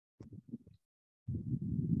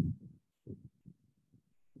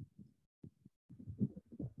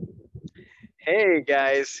Hey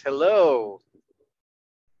guys, hello.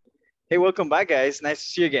 Hey, welcome back guys. Nice to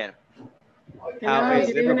see you again. How Hello,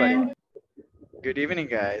 is good everybody? evening. Good evening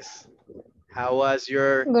guys. How was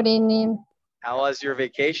your Good evening.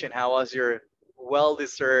 vacation? How was your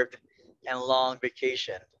well-deserved and long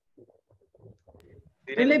vacation?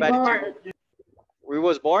 Did Really anybody bored. we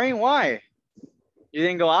was boring? Why? You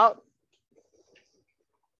didn't go out?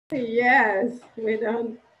 Yes, we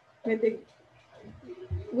did,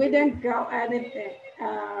 we didn't go anything.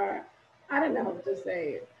 I don't know how to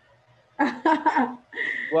say it.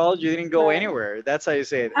 Well, you didn't go But anywhere. That's how you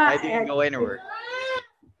say it. I didn't go anywhere.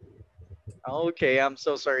 Okay, I'm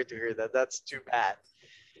so sorry to hear that. That's too bad.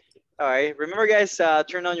 All right, remember guys,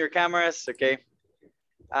 turn on your cameras, okay?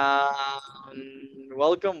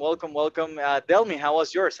 Welcome, welcome, welcome. Delmi, how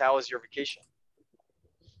was yours? How was your vacation?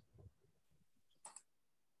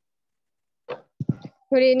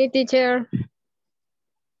 Good evening, teacher.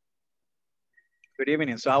 Good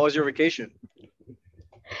evening. So how was your vacation?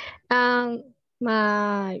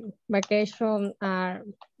 My vacation are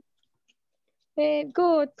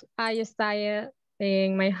good. I stayed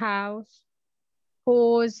in my house.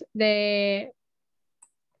 Who's the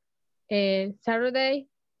Saturday?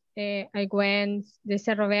 I went the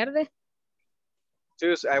Cerro Verde.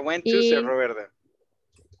 I went to Cerro Verde.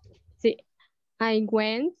 Sí, I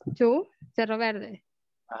went to Cerro Verde.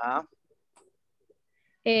 Uh-huh.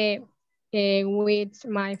 With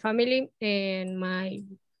my family and my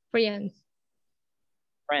friends.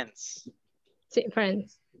 Friends. Sí,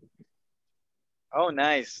 friends. Oh,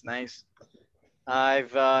 nice, nice.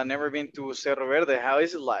 I've never been to Cerro Verde. How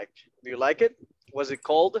is it like? Do you like it? Was it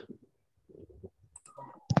cold?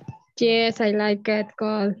 Yes, I like it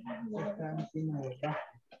cold.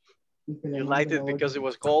 You liked it because it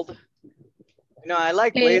was cold? You know, I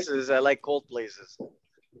like places. I like cold places.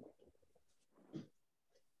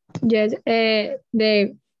 Yes, the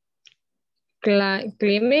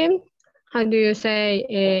climate, how do you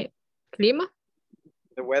say clima?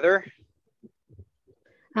 The weather?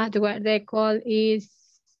 The cold is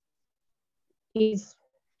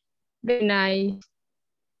very nice.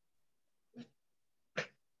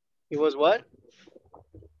 It was what?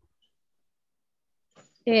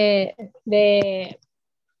 Ay,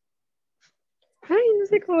 no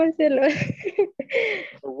sé cómo decirlo.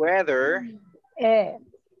 The weather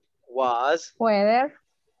was. Weather.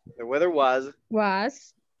 The weather was.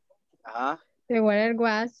 Was. Uh-huh. The weather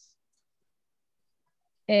was.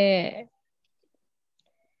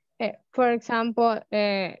 For example,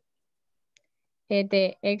 the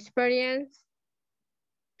experience.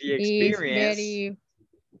 The experience.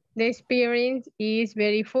 The experience is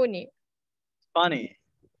very funny. Funny.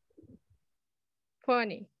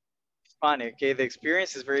 Funny. Funny. Okay, the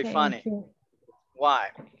experience is very funny.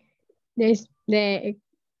 Why?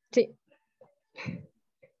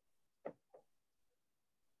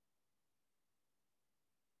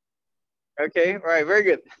 Okay, all right, very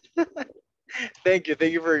good. Thank you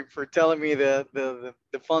for telling me the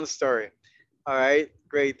fun story. All right,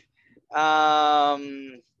 great.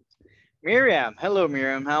 Miriam, hello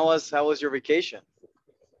Miriam. How was your vacation?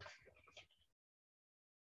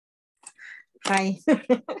 Hi.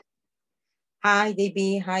 Hi,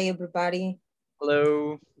 DB. Hi, everybody.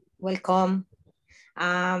 Hello. Welcome.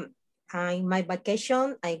 In my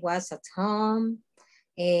vacation, I was at home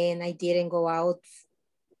and I didn't go out.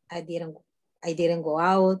 I didn't go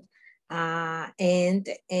out. And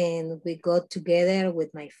we got together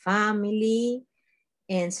with my family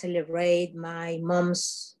and celebrate my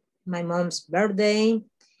mom's birthday.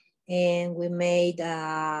 And we made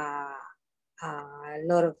a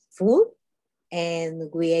lot of food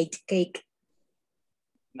and we ate cake.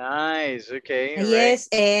 Nice. Okay. Yes,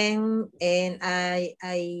 right. and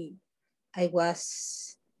I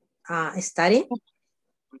was studying.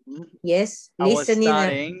 Mm-hmm. Yes,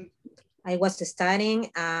 listening. I was studying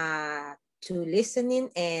to listening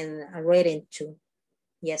and reading too.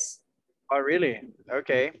 Yes. Oh, really?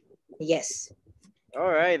 Okay. Yes.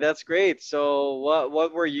 All right, that's great. So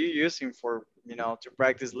what were you using for, to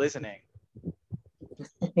practice listening?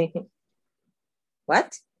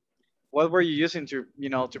 What? What were you using to,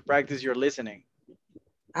 to practice your listening?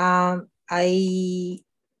 I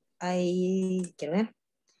quiero ver.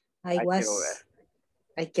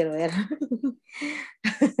 I quiero ver.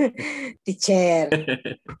 Teacher.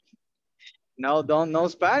 No, don't know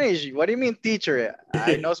Spanish. What do you mean, teacher?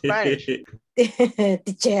 I know Spanish.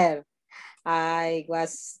 Teacher. I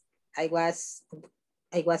was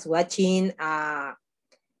watching a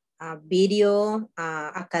video,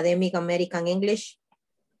 academic American English,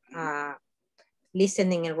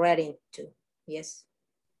 listening and reading too. Yes,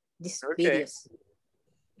 these videos.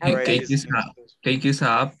 All Hey, right, Cake is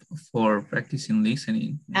up for practicing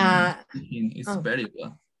listening. Speaking is Oh. very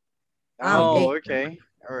well. Oh, okay.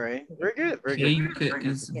 All right. Very good. Very good. Cake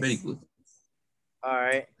is very good. All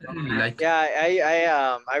right. I really like it.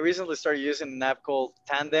 Yeah, I recently started using an app called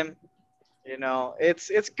Tandem. You know, it's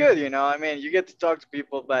good. You know, I mean, you get to talk to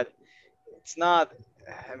people, but it's not.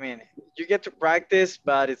 I mean, you get to practice,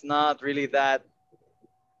 but it's not really that.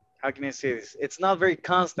 How can I say this? It's not very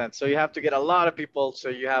constant, so you have to get a lot of people, so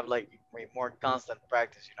you have like way more constant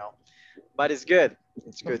practice. You know, but it's good.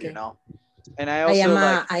 It's good. You Okay. know, and I also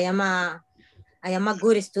like. I am a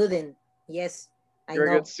good student. Yes, I You're a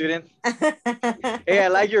good know. student. Hey, I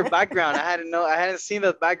like your background. I hadn't seen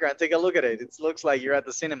that background. Take a look at it. It looks like you're at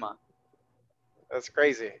the cinema. That's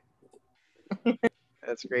crazy.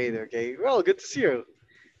 That's great. Okay. Well, good to see you.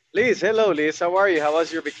 Liz, hello, Liz. How are you? How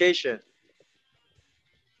was your vacation?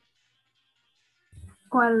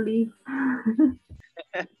 Quality.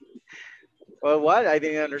 Well, what? I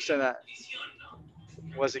didn't understand that.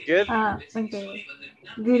 Was it good? Okay.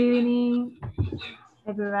 Good evening, Good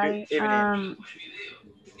everybody. evening.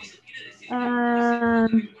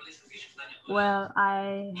 And well,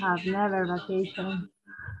 I have never vacation.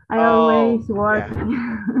 I Oh, always work.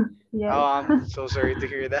 yeah. Yes. Oh, I'm so sorry to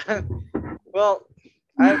hear that. Well,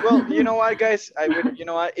 you know what, guys? I would, you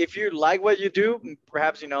know what? If you like what you do,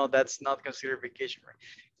 perhaps you know that's not considered vacation, right?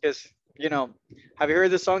 Because you know, have you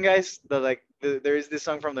heard the song, guys? There is this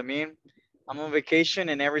song from the meme. I'm on vacation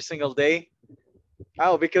and every single day.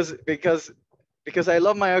 Oh, because I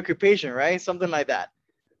love my occupation, right? Something like that.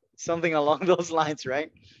 Something along those lines,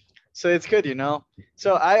 right? So it's good, you know.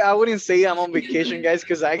 So I wouldn't say I'm on vacation, guys,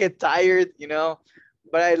 because I get tired, you know.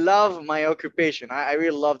 But I love my occupation. I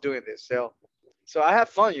really love doing this. So I have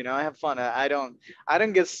fun, you know. I have fun. I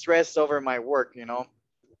don't get stressed over my work, you know.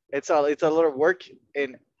 It's a lot of work,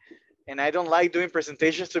 and I don't like doing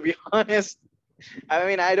presentations, to be honest. I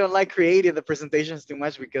mean, I don't like creating the presentations too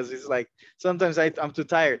much because it's like sometimes I'm too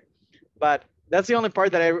tired. But that's the only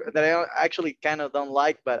part that I actually kind of don't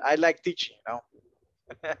like. But I like teaching, you know.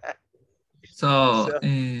 So, So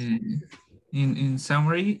in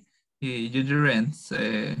summary, you didn't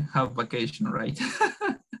have vacation, right?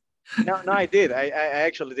 no, I did. I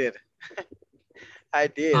actually did. I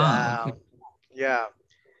did. Okay. Yeah.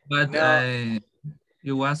 But No,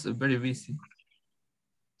 you was very busy.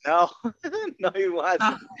 no, no, it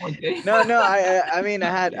wasn't. Okay. No. I mean,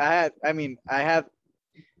 I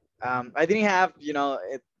didn't have, you know,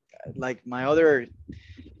 like my other.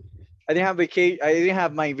 I didn't have vacation. I didn't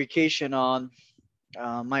have my vacation on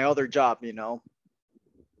my other job, you know,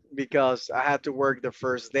 because I had to work the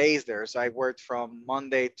first days there. So I worked from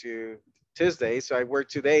Monday to Tuesday. So I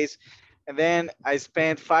worked 2 days, and then I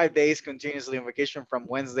spent 5 days continuously on vacation from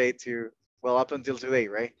Wednesday to, well, up until today,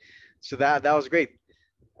 right? So that was great.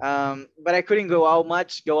 But I couldn't go out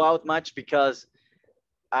much because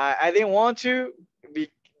I didn't want to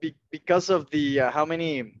because of the how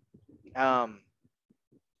many um,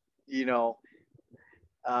 you know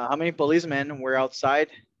how many policemen were outside,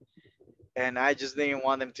 and I just didn't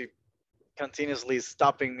want them to continuously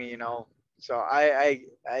stopping me, you know. So I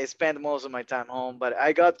spent most of my time home, but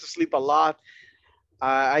I got to sleep a lot.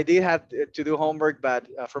 I did have to do homework, but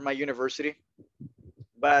for my university,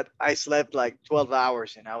 but I slept like 12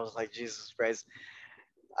 hours, and I was like, Jesus Christ.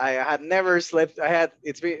 I had never slept.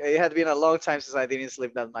 It had been a long time since I didn't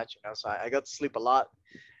sleep that much, you know. So I got to sleep a lot,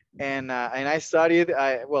 and I studied.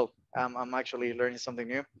 I'm actually learning something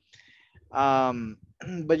new. Um,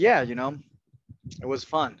 but yeah, you know, it was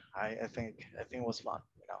fun. I think it was fun,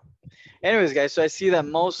 you know. Anyways, guys, so I see that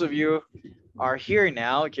most of you are here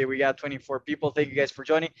now. Okay, we got 24 people. Thank you guys for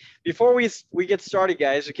joining. Before we get started,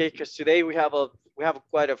 guys, okay, because today we have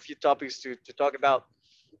quite a few topics to talk about.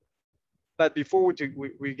 But before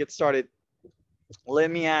we get started, let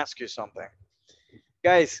me ask you something.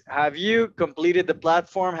 Guys, have you completed the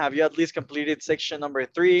platform? Have you at least completed section number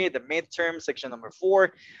 3, the midterm, section number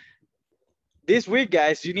 4? This week,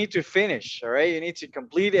 guys, you need to finish, all right? You need to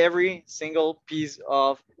complete every single piece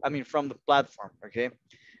of, from the platform, okay?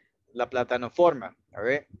 La plataforma, all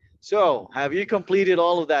right? So, have you completed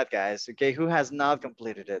all of that, guys? Okay, who has not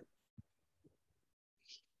completed it?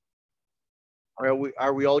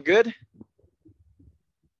 Are we all good?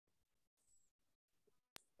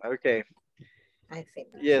 Okay. I think.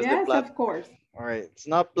 Yes, Yes, of course. all right. It's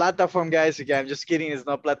not platform, guys. Okay, I'm just kidding. It's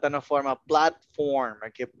not plataforma, platform.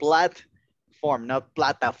 Okay, platform, not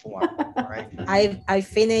plataform. All right. I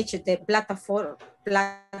finished the platform.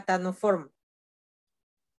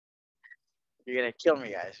 You're gonna kill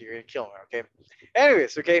me, guys. You're gonna kill me. Okay.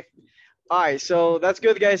 Anyways, okay. All right. So that's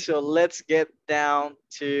good, guys. So let's get down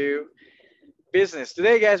to business.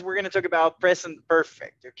 Today, guys, we're going to talk about present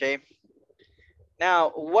perfect, okay?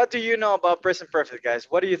 Now, what do you know about present perfect, guys?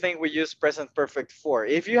 What do you think we use present perfect for?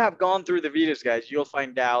 If you have gone through the videos, guys, you'll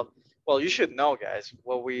find out, well, you should know, guys,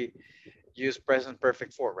 what we use present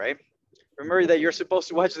perfect for, right? Remember that you're supposed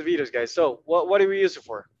to watch the videos, guys. So what do we use it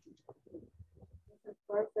for?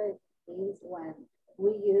 Perfect is when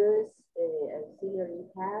we use the auxiliary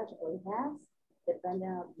has or has, depending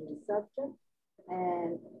on the subject,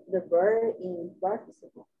 and the verb in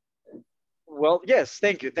participle. Well, yes,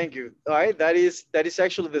 thank you, thank you. All right, that is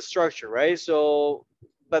actually the structure, right? So,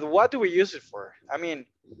 but what do we use it for? I mean,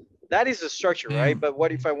 that is the structure, right? But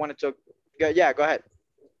what if I wanted to? Yeah, go ahead.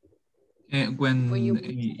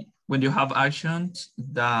 When you have actions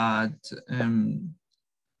that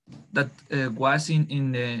was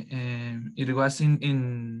in the it was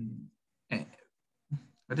in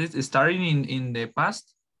what is starting in the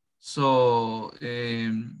past, so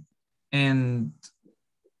and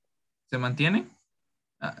se mantiene.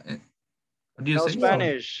 What do you no say?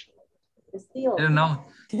 Spanish. Still. I don't know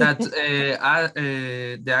that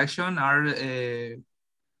the action are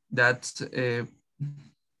that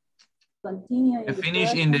continue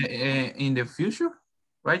finish in the future,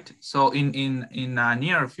 right? So in a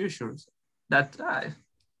near future, that's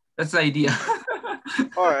the idea.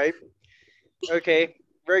 All right. Okay.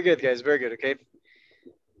 Very good, guys. Very good. Okay.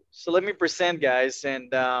 So let me present, guys,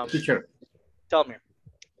 and Teacher. Tell me.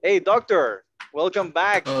 Hey, doctor. Welcome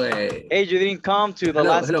back. Oh, hey, you didn't come to the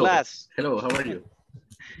last class. Hello. How are you?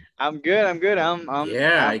 I'm good. I'm good.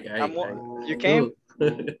 Yeah, you came?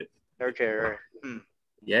 Okay. All right.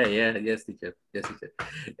 Yes, teacher.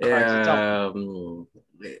 Right, so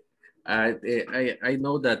I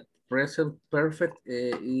know that present perfect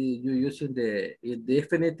you using the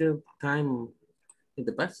definitive time in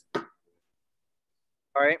the past.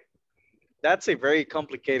 All right. That's a very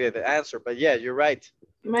complicated answer, but yeah, you're right.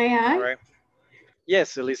 May I? All right.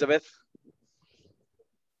 Yes, Elizabeth.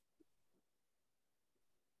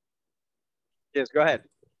 Yes, go ahead.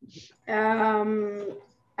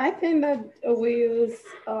 I think that we use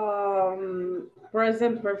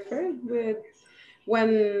present perfect with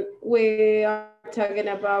when we are talking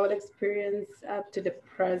about experience up to the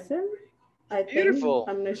present. I Beautiful.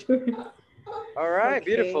 think. I'm not sure. All right, okay.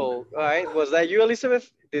 Beautiful. All right, was that you,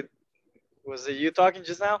 Elizabeth? Was it you talking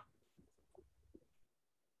just now?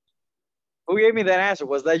 Who gave me that answer?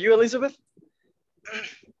 Was that you, Elizabeth?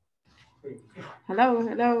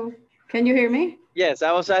 Hello. Can you hear me? Yes,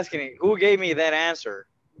 I was asking who gave me that answer.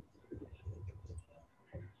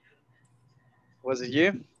 Was it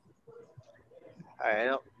you? All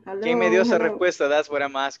right. Hello, ¿Quién me dio esa respuesta? That's what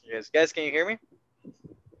I'm asking you. Guys, can you hear me?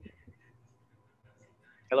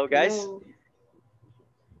 Hello, guys.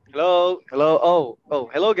 Hello. Oh,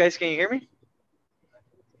 hello, guys. Can you hear me?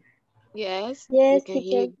 Yes. Yes,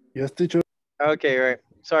 teacher. Yes, teacher. Okay, right.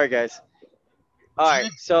 Sorry, guys. All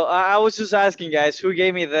right. So I was just asking, guys, who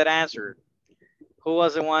gave me that answer? Who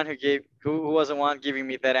was the one who was the one giving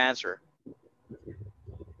me that answer?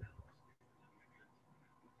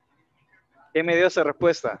 ¿Quién me dio esa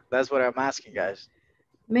respuesta? That's what I'm asking, guys.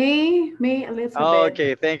 Me, Elizabeth. Oh,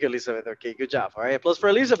 okay, thank you, Elizabeth. Okay, good job. All right, plus for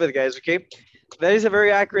Elizabeth, guys. Okay, that is a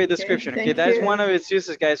very accurate description. Okay, that is one of its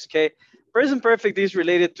uses, guys. Okay, present perfect is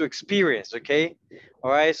related to experience. Okay,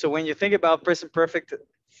 all right. So when you think about present perfect,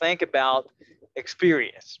 think about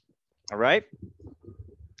experience. All right.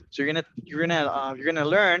 So you're gonna learn.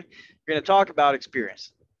 You're gonna talk about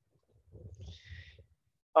experience.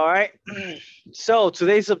 All right. So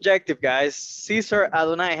today's objective, guys. Cesar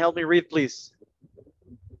Adonai, help me read, please.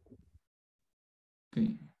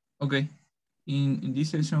 Okay. In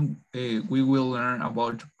this session, we will learn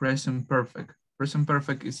about present perfect. Present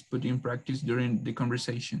perfect is put in practice during the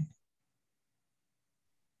conversation.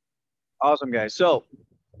 Awesome, guys. So,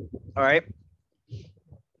 all right.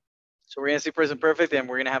 So we're gonna see present perfect, and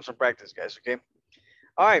we're gonna have some practice, guys. Okay.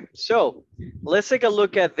 All right. So let's take a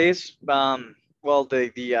look at this. Well,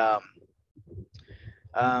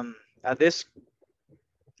 at this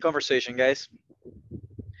conversation, guys.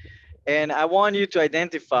 And I want you to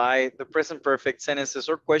identify the present perfect sentences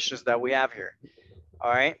or questions that we have here. All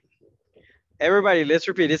right. Everybody, let's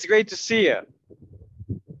repeat. It's great to see you.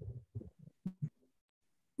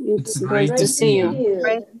 It's great to see you.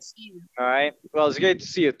 All right. Well, it's great to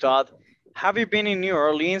see you, Todd. Have you been in New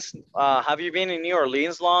Orleans? Have you been in New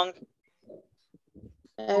Orleans long?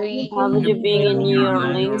 Have you been in New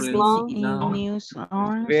Orleans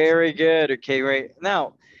long? Very good. Okay, great.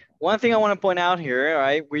 Now, one thing I want to point out here, all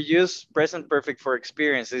right, we use present perfect for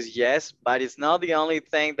experiences, yes, but it's not the only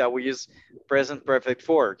thing that we use present perfect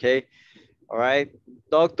for, okay? All right.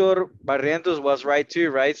 Dr. Barrientos was right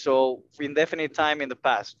too, right? So indefinite time in the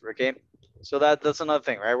past, okay? So that's another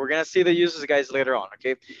thing, right? We're gonna see the uses, guys, later on,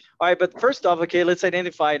 okay? All right, but first off, okay, let's try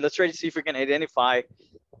to see if we can identify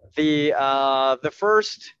the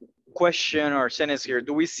first question or sentence here.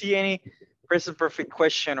 Do we see any present perfect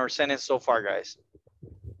question or sentence so far, guys?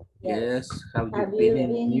 Yes. Have you been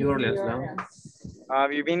in New Orleans now?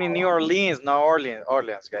 Have you been in New Orleans? No,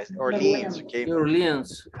 Orleans, guys. Orleans, okay? New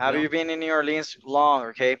Orleans. Have you been in New Orleans long,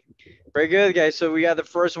 okay? Very good, guys. So we got the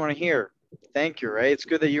first one here. Thank you, right? It's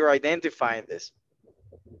good that you're identifying this.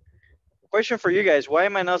 Question for you guys. Why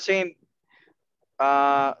am I not saying,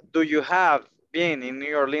 do you have been in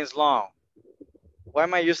New Orleans long? Why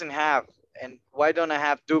am I using have? And why don't I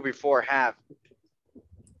have do before have?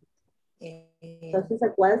 This is a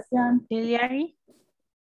question. Auxiliary.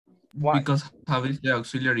 Why? Because have is the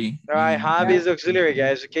auxiliary. All right, have is the auxiliary,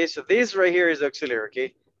 guys. Okay, so this right here is the auxiliary,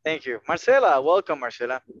 okay? Thank you. Marcela, welcome,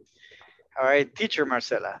 Marcela. All right, teacher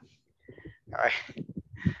Marcela. All right,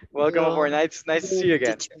 welcome aboard. Nice to see you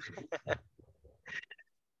again.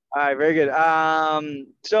 All right, very good. So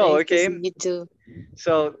Nice to okay. see you too.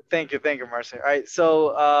 So thank you, Marcela. All right,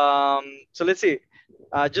 so so let's see.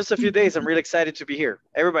 Just a few days. I'm really excited to be here.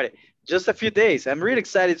 Everybody, just a few days. I'm really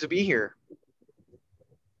excited to be here.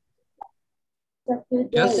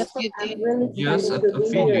 Just a few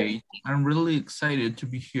days. I'm really excited to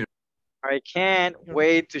be here. I can't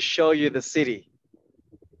wait to show you the city.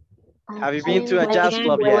 Have you been to a jazz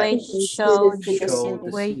club yet? Show the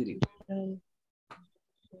city.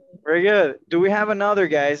 Very good. Do we have another,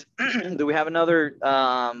 guys? Do we have another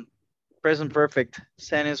present perfect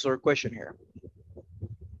sentence or question here?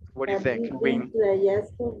 What do you think?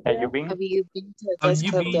 Have you been Have you been to a Have jazz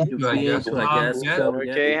you club yet? been to a jazz club yet?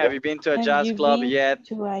 Okay, have you been to a jazz club yet?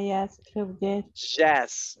 To a jazz club yet?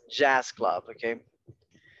 Jazz club. Okay.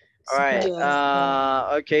 All right.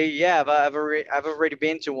 Jazz. Okay. Yeah, but I've already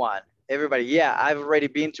been to one. Everybody. Yeah, I've already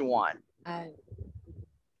been to one.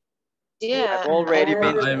 Yeah. I've already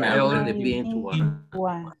been to I'm one. already been to one.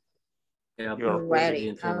 Already.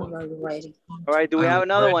 All right. Do we have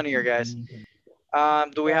another one here, guys?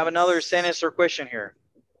 Do we have another sentence or question here?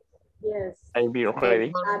 Yes. I've been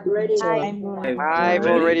ready. I've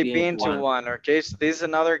already been to one. Okay, so this is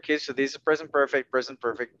another case. So this is present perfect, present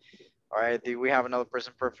perfect. All right, we have another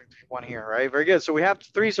present perfect one here, right? Very good. So we have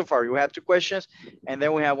three so far. We have two questions, and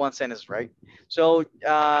then we have one sentence, right? So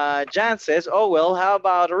Jan says, oh, well, how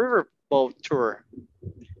about a riverboat tour?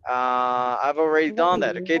 I've already done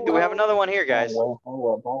that. Okay, do we have another one here, guys? I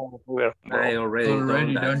already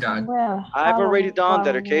done that. Well, I've already done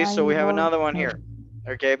that. Okay, so we have another one here.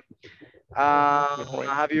 Okay.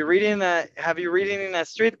 Have you reading in a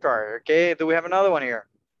streetcar? Okay, do we have another one here?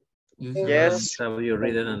 Yes. Have you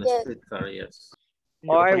ridden on a streetcar? Yes.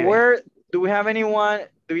 All right, where do we have anyone?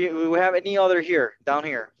 Do we have any other here, down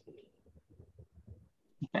here?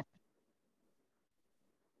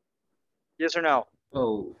 Yes or no?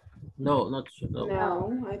 Oh, no, not sure. No.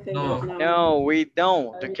 No, I think No. it's no. No, we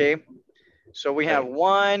don't. Okay. So we have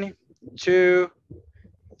 1, 2,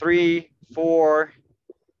 3, 4,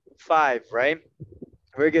 5, right?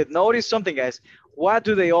 Very good. Notice something, guys. What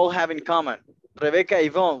do they all have in common? Rebecca,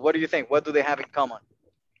 Yvonne, what do you think? What do they have in common?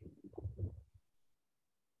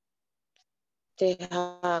 They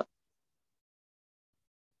have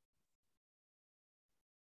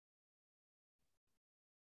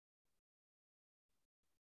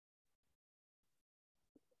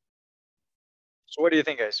So what do you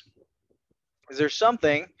think, guys? Is there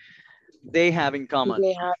something they have in common?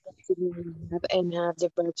 they have and have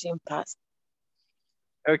the verbs in past.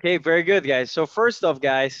 Okay, very good, guys. So first off,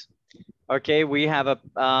 guys, okay, we have a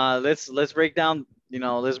let's break down,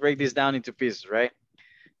 let's break this down into pieces, right?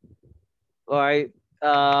 All right.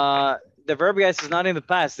 The verb, guys, is not in the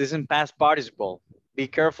past. This is in past participle. Be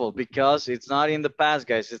careful because it's not in the past,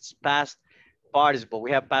 guys. It's past participle.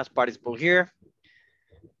 We have past participle here.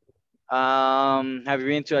 Have you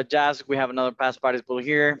been to a jazz? We have another past participle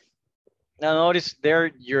here. Now notice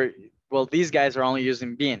there, these guys are only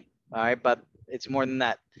using been, all right, but it's more than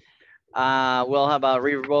that. Well, how about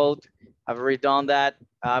riverboat? I've already done that.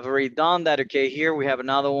 Okay, here we have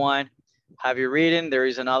another one. Have you reading? There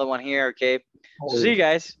is another one here, okay. So see,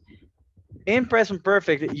 guys, in present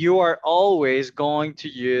perfect, you are always going to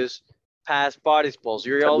use past participles.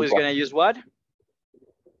 You're always going to use what?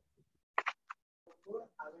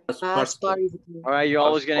 Past participle. All right, you're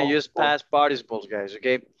always going to use past participles, guys,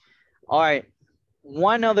 okay. All right,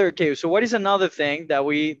 one other, okay, so what is another thing that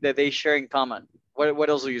they share in common? What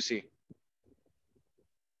else do you see?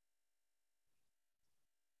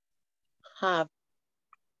 Have.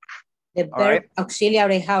 The verb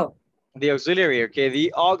auxiliary how. The auxiliary, okay?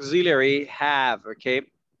 The auxiliary have, okay?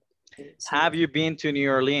 Have you been to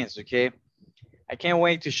New Orleans, okay? I can't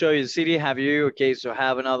wait to show you the city. Have you? Okay, so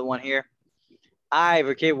have another one here. I've,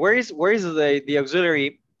 okay, where is the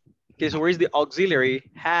auxiliary? Okay, so where's the auxiliary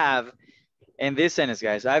have in this sentence,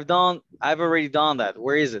 guys? I've already done that.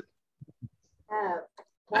 Where is it?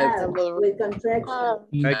 Have with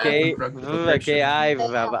contraction. Okay, okay, I've,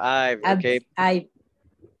 okay. I.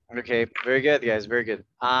 Okay, very good, guys, very good.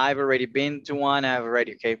 I've already been to one, I've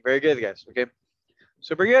already, okay, very good, guys, okay.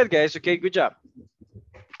 Super good, guys, okay, good job.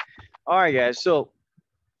 All right, guys, so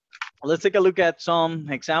let's take a look at some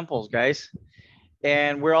examples, guys.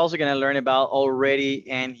 And we're also gonna learn about already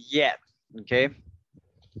and yet, okay?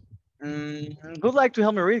 Who'd like to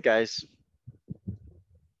help me read, guys?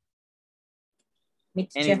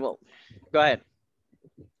 Well, go ahead.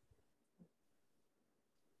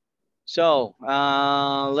 So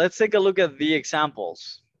let's take a look at the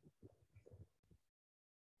examples.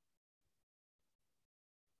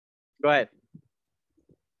 Go ahead.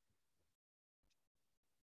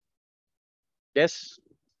 Yes.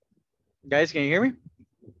 Guys, can you hear me?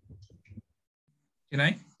 Can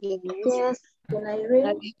I? Yes. Can I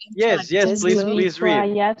read? Yes, please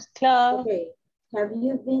read. Okay. Have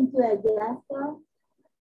you been to a jazz club?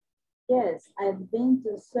 Yes, I've been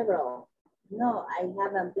to several. No, I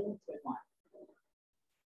haven't been to one.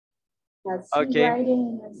 Has she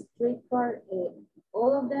riding in a streetcar?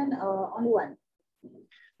 All of them or only one?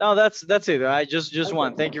 No, that's it. I just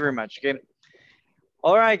one. Thank you very much. Okay.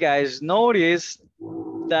 All right, guys. Notice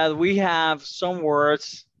that we have some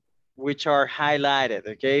words which are highlighted.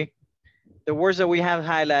 Okay. The words that we have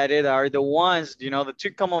highlighted are the ones, you know, the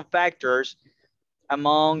two common factors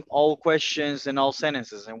among all questions and all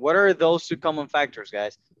sentences. And what are those two common factors,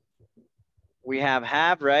 guys? We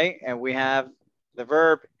have, right? And we have the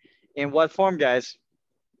verb. In what form, guys?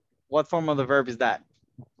 What form of the verb is that?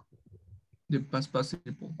 The past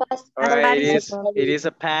participle. All right, it is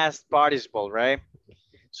a past participle, right?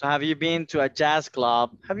 So have you been to a jazz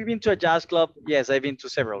club? Have you been to a jazz club? Yes, I've been to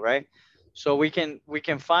several, right? So we can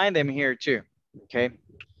find them here too, okay?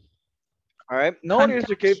 All right, notice,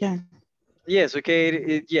 okay? Yes,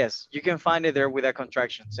 okay, yes, you can find it there without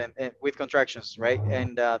contractions and with contractions, right?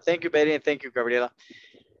 And thank you, Betty, and thank you, Gabriela.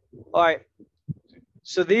 All right,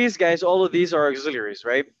 so these guys, all of these are auxiliaries,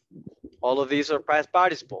 right? All of these are past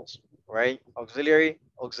participles, right? Auxiliary,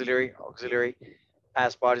 auxiliary, auxiliary,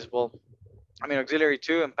 past participle. I mean, auxiliary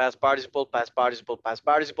two and past participle, past participle, past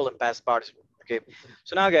participle, and past participle. Okay.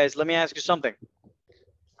 So now, guys, let me ask you something.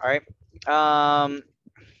 All right.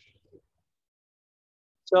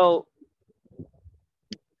 So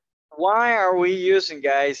why are we using,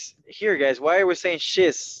 guys, here, guys? Why are we saying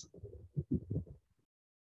she's?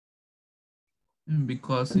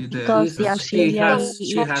 Because the auxiliary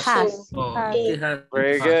she has.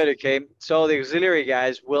 Very good. Okay. So the auxiliary,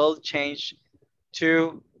 guys, will change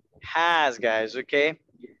to has, guys. Okay.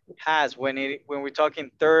 Has when we're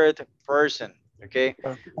talking third person. Okay.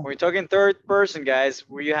 When we're talking third person, guys,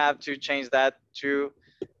 we have to change that to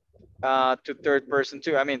third person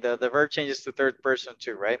too. I mean, the verb changes to third person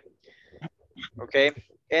too, right? Okay.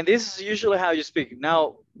 And this is usually how you speak.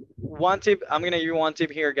 Now, one tip, I'm gonna give you one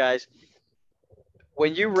tip here, guys.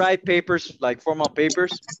 When you write papers, like formal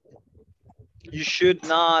papers, you should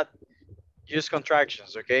not use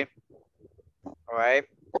contractions, okay? All right.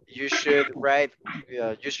 You should write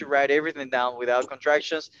everything down without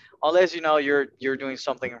contractions, unless you know you're doing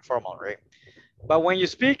something informal, right? But when you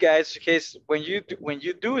speak, guys, when you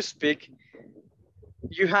do speak,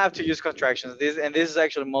 you have to use contractions. This is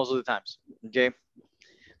actually most of the times, okay?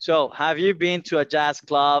 So, have you been to a jazz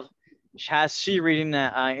club? Has she ridden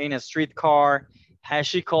in a streetcar? Has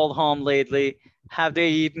she called home lately? Have they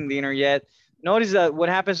eaten dinner yet? Notice that what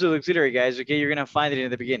happens to the auxiliary, guys, okay? You're gonna find it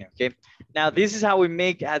in the beginning, okay? Now, this is how we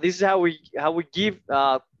make, this is how we give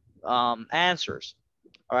answers,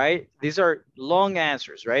 all right? These are long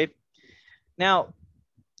answers, right? Now,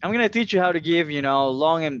 I'm gonna teach you how to give, you know,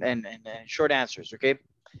 long and short answers, okay?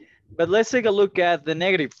 But let's take a look at the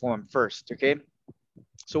negative form first, okay?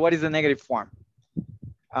 So what is the negative form?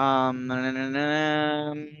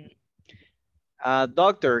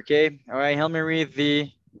 Doctor, okay? All right, help me read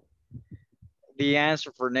the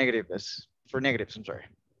answer for negatives. I'm sorry.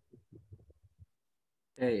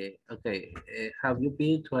 Okay. Have you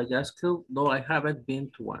been to a jazz club? No, I haven't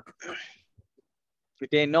been to one.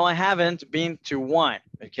 Okay, no, I haven't been to one,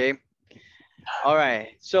 okay? All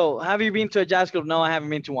right, so have you been to a jazz club? No, I haven't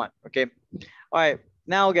been to one, okay? All right,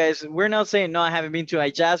 now, guys, we're not saying no, I haven't been to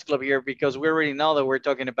a jazz club here because we already know that we're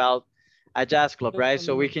talking about a jazz club, right?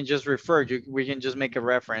 So we can just refer, we can just make a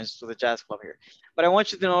reference to the jazz club here. But I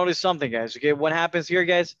want you to notice something, guys, okay? What happens here,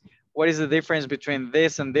 guys? What is the difference between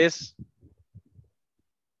this and this?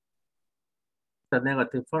 The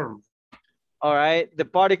negative form. All right, the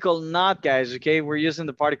particle not, guys, okay? We're using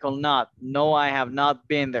the particle not. No, I have not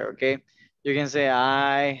been there, okay? You can say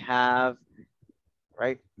I have,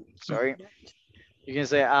 right? Sorry. You can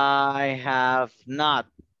say I have not,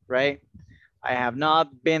 right? I have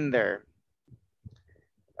not been there.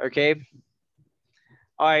 Okay.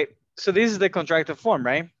 All right. So this is the contracted form,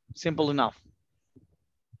 right? Simple enough.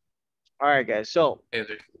 All right, guys. So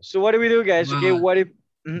what do we do, guys? Okay. What if?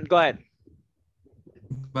 Go ahead.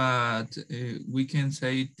 But we can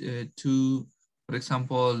say to, for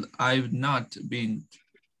example, I've not been.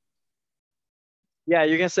 Yeah,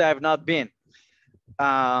 you can say I've not been.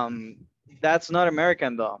 That's not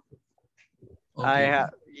American though. Okay.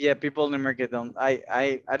 Yeah, people in America don't.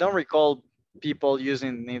 I don't recall people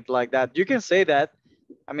using it like that. You can say that.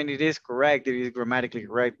 I mean, it is correct. It is grammatically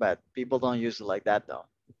correct, but people don't use it like that though.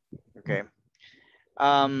 Okay.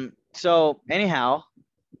 So anyhow,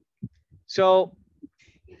 so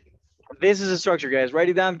this is a structure, guys. Write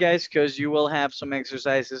it down, guys, because you will have some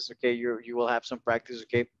exercises. Okay, you will have some practice.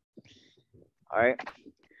 Okay. All right.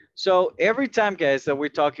 So every time, guys, that we're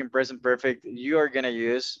talking present perfect, you are gonna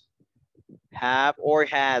use have or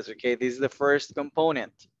has. Okay, this is the first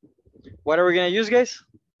component. What are we gonna use, guys?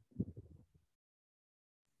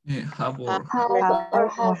 Have or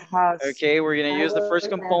has. Okay, we're gonna use the first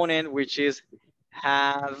component, which is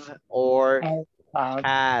have or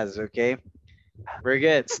has. Okay, very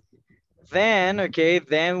good. Then, okay,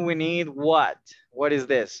 then we need what? What is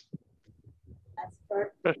this?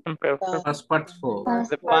 Past participle.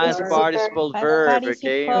 The past participle verb.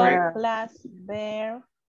 Okay, right. Plus verb.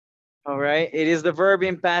 All right, it is the verb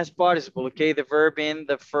in past participle. Okay, the verb in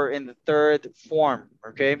the third form.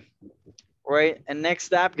 Okay, all right. And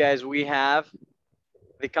next up, guys, we have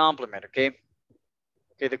the complement. Okay,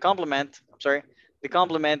 okay, the complement. I'm sorry, the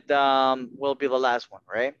complement will be the last one,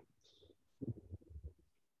 right?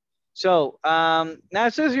 So now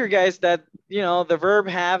it says here, guys, that the verb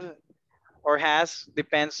have or has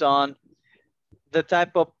depends on the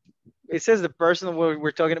type of. It says the person we're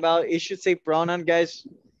talking about. It should say pronoun, guys.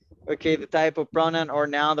 Okay, the type of pronoun or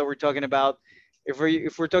noun that we're talking about. If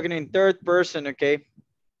we're talking in third person, okay,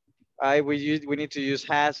 we need to use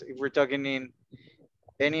has. If we're talking in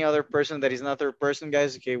any other person that is not third person,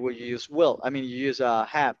 guys, okay, we'll use will. I mean, you use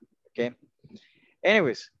have. Okay.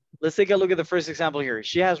 Anyways, let's take a look at the first example here.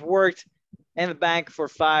 She has worked in the bank for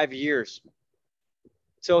 5 years.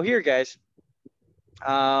 So here, guys,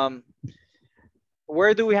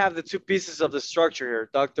 where do we have the two pieces of the structure here?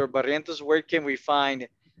 Dr. Barrientos, where can we find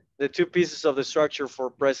the two pieces of the structure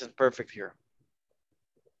for present perfect here?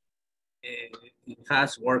 It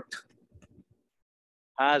has worked.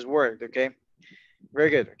 Has worked, okay.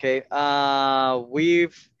 Very good, okay.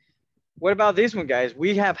 What about this one, guys?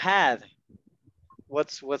 We have had.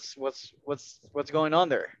 What's going on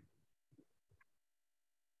there?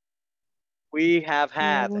 We have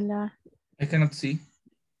had. Irregular. I cannot see.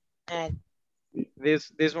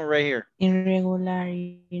 This one right here. Irregular.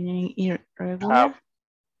 Irregular.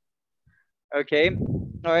 Okay.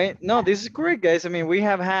 All right. No, this is correct, guys. I mean, we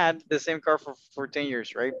have had the same car for 10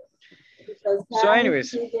 years, right? So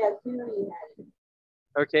anyways.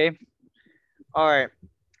 Okay. All right.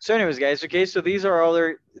 So anyways, guys, okay, so these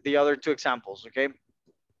are the other two examples, okay?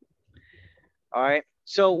 All right.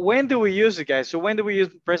 So when do we use it, guys? So when do we use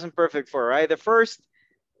present perfect for, right? The first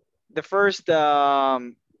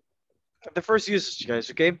usage, guys,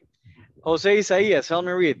 okay? Jose Isaías, help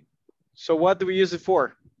me read. So what do we use it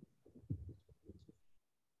for?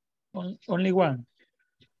 Only one.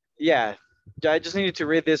 Yeah, I just needed to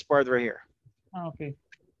read this part right here. Okay.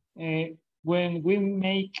 When we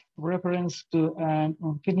make reference to an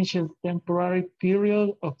unfinished temporary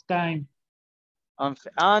period of time.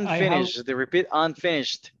 Unfinished, repeat,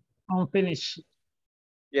 unfinished. Unfinished.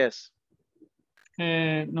 Yes.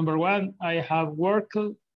 Number one, I have worked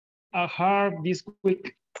hard this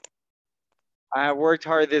week. I have worked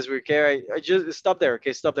hard this week. Okay, I just stop there.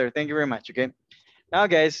 Okay, stop there. Thank you very much. Okay. Now,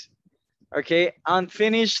 guys, okay,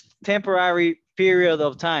 unfinished temporary period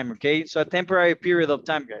of time. Okay, so a temporary period of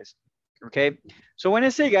time, guys. Okay, so when I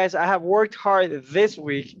say, guys, I have worked hard this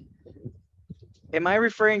week, am I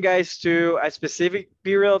referring, guys, to a specific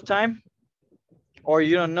period of time, or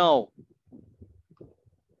you don't know?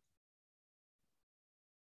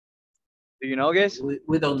 Do you know, guys?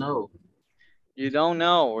 We don't know. You don't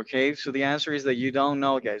know, okay? So the answer is that you don't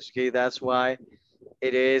know, guys, okay? That's why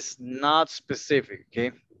it is not specific,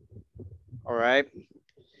 okay? All right.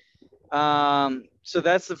 So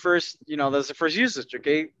that's the first, that's the first usage,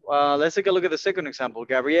 okay? Let's take a look at the second example.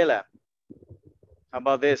 Gabriela, how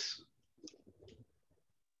about this?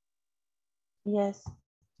 Yes.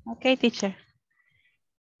 Okay, teacher.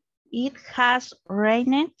 It has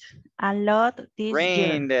rained a lot this year.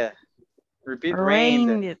 Rained. Repeat, rained.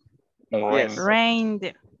 Rained. Yes.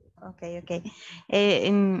 Rained. Okay.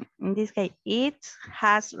 In this case, it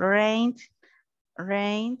has rained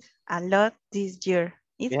a lot this year.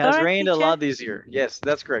 It's It has correct, rained a teacher? lot this year. Yes,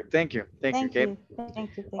 that's correct. Thank you. Thank you. Okay.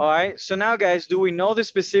 Thank you. All right. So now, guys, do we know the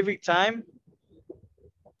specific time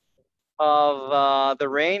of the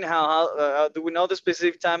rain? How do we know the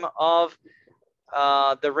specific time of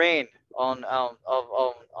the rain on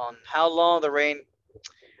how long the rain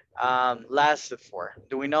lasted for?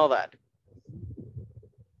 Do we know that?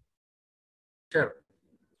 Sure.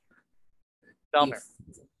 Tell me.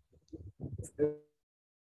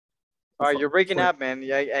 All right, you're breaking up, man.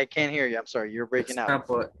 I can't hear you. I'm sorry. You're breaking up.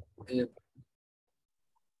 Example,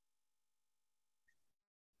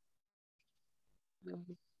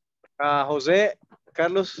 Jose,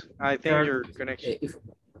 Carlos, I think your connection.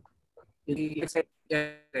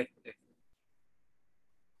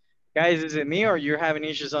 Guys, is it me or you're having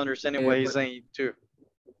issues understanding what he's saying too?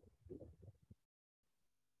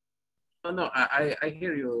 No, I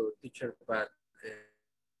hear you, teacher, but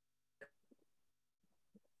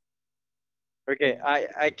okay,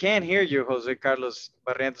 I can't hear you, Jose Carlos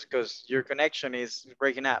Barrientos, because your connection is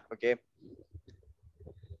breaking up. Okay.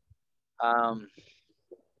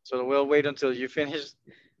 So we'll wait until you finish,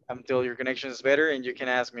 until your connection is better, and you can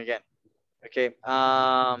ask me again. Okay.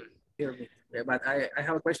 Hear me. Yeah, but I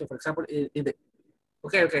have a question. For example, in the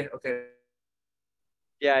okay.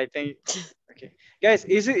 Yeah, I think. Okay, guys,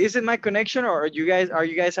 is it my connection or are you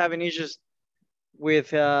guys having issues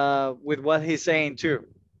with what he's saying too?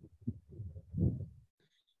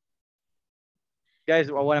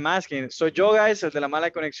 Guys, what I'm asking, ¿soy yo, guys, el de la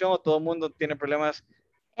mala conexión o todo el mundo tiene problemas?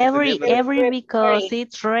 Every because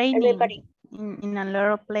it's raining in a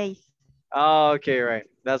lot of place. Oh, okay, right.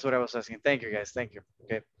 That's what I was asking. Thank you, guys. Thank you.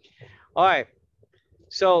 Okay. All right.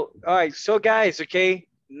 So, guys, okay,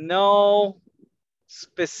 no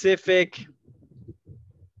specific,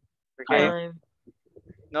 okay,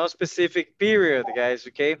 no specific period, guys,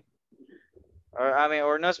 okay,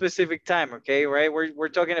 or no specific time, okay, right? We're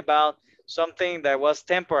talking about something that was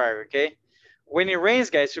temporary, okay? When it rains,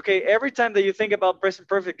 guys, okay, every time that you think about present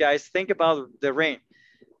perfect, guys, think about the rain.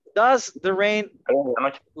 Does the rain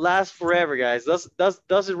last forever, guys?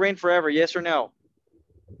 Does it rain forever? Yes or no?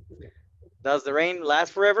 Does the rain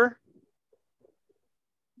last forever?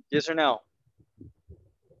 Yes or no?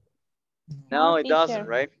 No, it doesn't,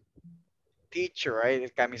 right? Teacher, right?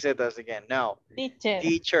 Camisetas again. No.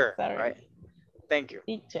 Teacher. Sorry. Right? Thank you.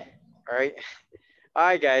 Teacher. All right. All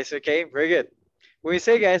right, guys. Okay, very good. When we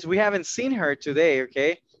say, guys, we haven't seen her today,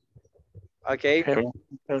 okay? Okay.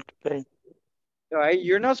 All right,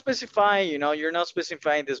 you're not specifying, you're not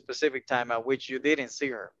specifying the specific time at which you didn't see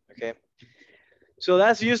her, okay? So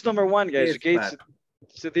that's use number one, guys, Yes, okay? but,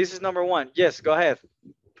 so this is number one. Yes, go ahead.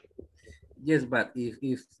 Yes, but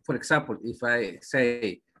if for example, if I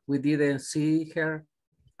say we didn't see her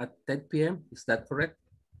at 10 p.m., is that correct?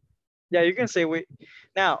 Yeah, you can say we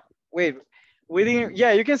didn't,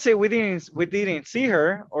 yeah, you can say we didn't see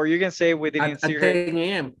her, or you can say we didn't see her at 10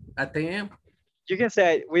 a.m. At 10 a.m. You can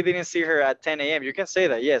say we didn't see her at 10 a.m. You can say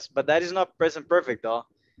that, yes, but that is not present perfect though.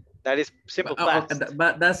 That is simple past.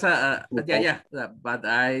 But that's yeah. But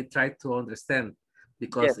I try to understand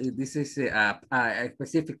because this is a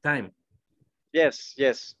specific time. Yes,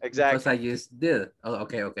 exactly. Because I just did. Oh,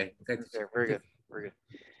 okay, very good.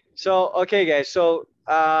 So okay, guys. So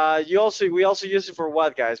we also use it for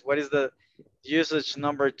what, guys? What is the usage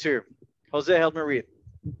number two? Jose, help me read.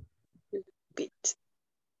 Repeat.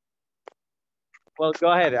 Well,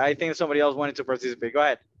 go ahead. I think somebody else wanted to participate. Go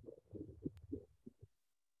ahead.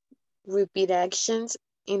 Repeat actions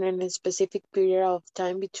in a specific period of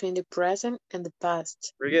time between the present and the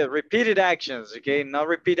past. Very good. Repeated actions, okay? Not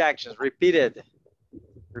repeat actions, repeated.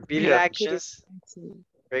 Repeated actions.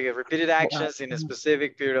 Very good. Repeated actions in a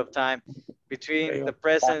specific period of time between the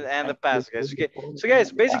present and the past, guys. Okay. So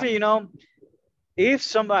guys, basically, if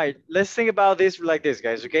somebody, let's think about this like this,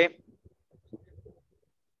 guys, okay?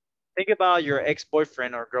 Think about your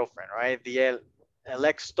ex-boyfriend or girlfriend, right? The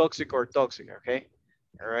ex-toxic or toxic, okay?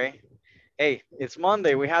 All right. Hey, it's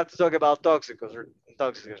Monday. We have to talk about toxicos,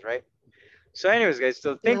 right? So anyways, guys,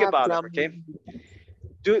 so think about them, okay?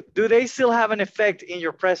 Do they still have an effect in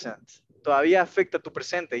your present? ¿Todavía afecta tu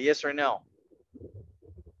presente? Yes or no?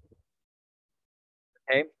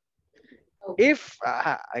 Okay. If,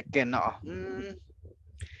 again, no.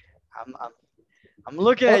 I'm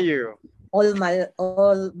looking at you. All my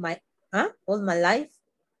life.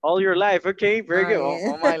 All your life. Okay, very good.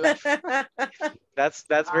 Yeah. All my life. That's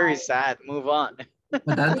very sad. Move on. But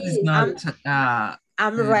that is not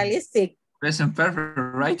I'm realistic. present perfect,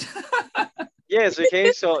 right? Yes.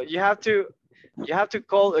 Okay. So you have to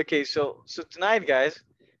call. Okay. So tonight, guys,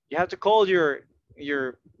 you have to call your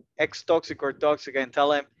ex toxic or toxic and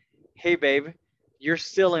tell him, hey, babe, you're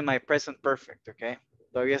still in my present perfect. Okay.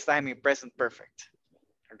 Todavía está en mi present perfect.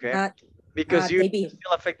 Okay. Because you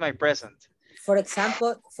still affect my present. For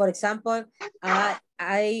example,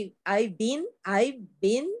 I've been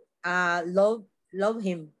love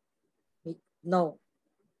him. No.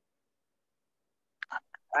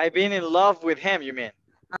 I've been in love with him, you mean?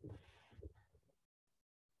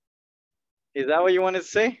 Is that what you wanted to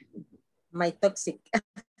say? My toxic.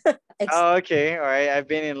 Oh, okay. All right. I've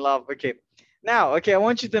been in love. Okay. Now, okay, I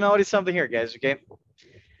want you to notice something here, guys. Okay.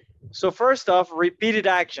 So first off, repeated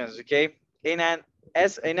actions. Okay. All right.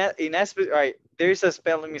 There's a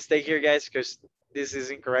spelling mistake here, guys, because this is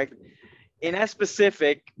incorrect. In a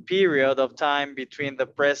specific period of time between the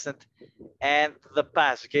present and the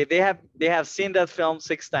past. Okay. They have seen that film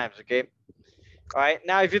 6 times. Okay. All right.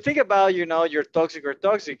 Now, if you think about, you're toxic or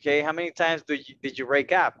toxic. Okay. How many times did you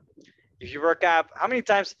break up? If you broke up, how many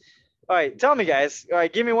times? All right, tell me, guys. All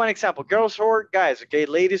right, give me one example. Girls or guys, okay?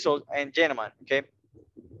 Ladies and gentlemen, okay?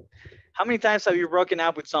 How many times have you broken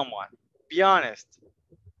up with someone? Be honest.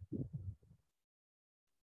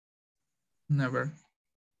 Never.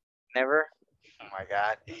 Never? Oh my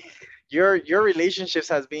God. Your relationships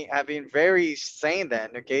have been very sane then,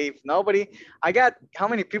 okay? If nobody, I got, how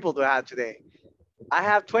many people do I have today? I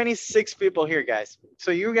have 26 people here, guys.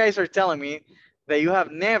 So you guys are telling me that you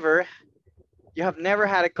have never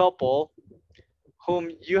had a couple whom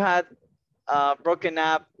you had broken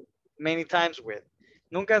up many times with.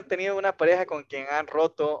 Nunca han tenido una pareja con quien han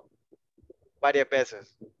roto varias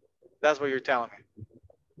veces. That's what you're telling me.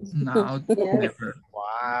 No, never.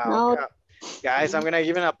 Wow. No. Guys, I'm gonna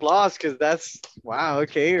give an applause because that's wow.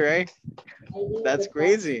 Okay, right? That's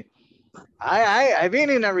crazy. I've been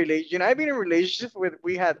in a relation. I've been in a relationship with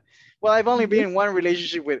I've only been in one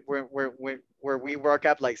relationship with where we broke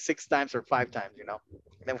up like 6 times or 5 times,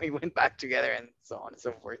 Then we went back together and so on and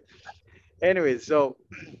so forth. Anyways, so,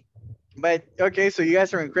 but okay, so you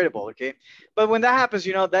guys are incredible, okay? But when that happens,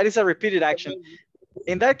 that is a repeated action.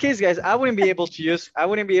 In that case, guys, I wouldn't be able to use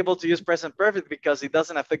present perfect because it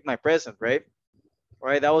doesn't affect my present, right?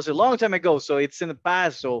 Right, that was a long time ago, so it's in the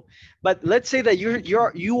past. So, but let's say that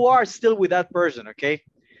you are still with that person, okay?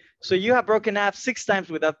 So you have broken up 6 times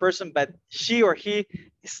with that person, but she or he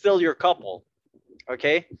is still your couple,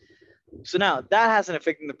 okay? So now that has an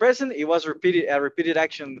effect in the present. It was a repeated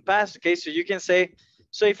action in the past, okay? So you can say,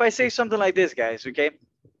 so if I say something like this, guys, okay?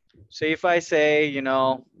 So if I say,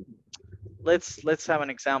 let's have an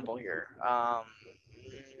example here.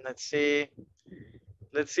 Let's use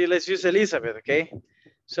Elizabeth, okay?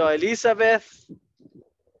 So Elizabeth,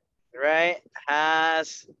 right,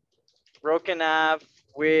 has broken up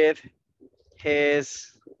with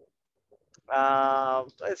his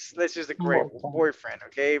let's use the correct boyfriend,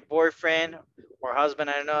 okay? Boyfriend or husband,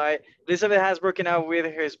 I don't know. Elizabeth has broken up with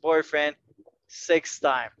his boyfriend 6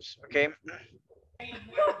 times, okay?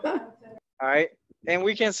 All right, and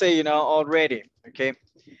we can say, already, okay?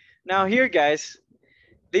 Now here, guys,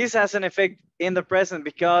 this has an effect in the present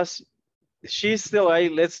because she's still,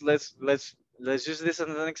 let's use this as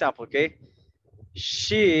an example, okay?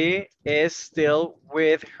 She is still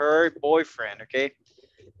with her boyfriend, okay?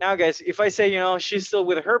 Now, guys, if I say, she's still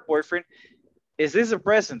with her boyfriend, is this a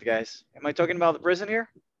present, guys? Am I talking about the present here?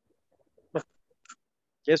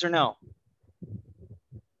 Yes or no?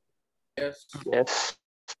 Yes. Yes.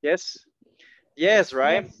 Yes? Yes,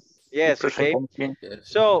 right? Yes, okay. Yes.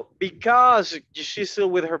 So because she's still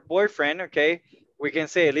with her boyfriend, okay, we can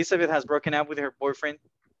say Elizabeth has broken up with her boyfriend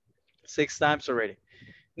 6 times already.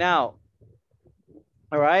 Now,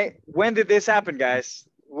 all right, when did this happen, guys?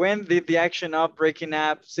 When did the action of breaking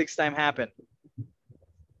up 6 times happen?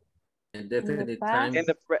 Indefinite time.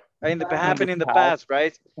 Happened in the past,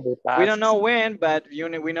 right? We don't know when, but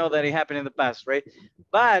we know that it happened in the past, right?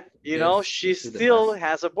 But Yes, she it's in the still past.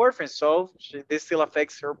 has a boyfriend, so this still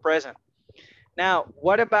affects her present. Now,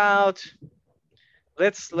 what about?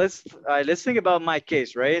 Let's think about my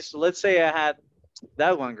case, right? So let's say I had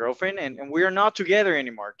that one girlfriend, and we are not together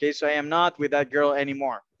anymore. Okay, so I am not with that girl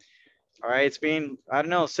anymore. All right, it's been, I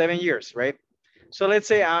don't know, 7 years, right? So let's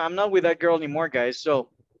say I'm not with that girl anymore, guys. So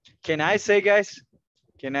can I say, guys,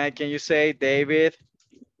 can you say David,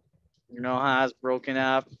 has broken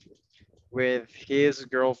up with his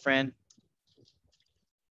girlfriend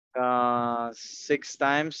 6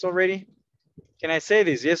 times already. Can I say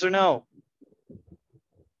this? Yes or no?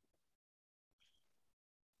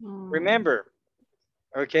 Remember,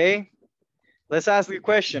 okay? Let's ask the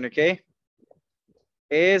question, okay?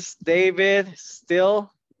 Is David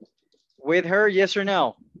still with her? Yes or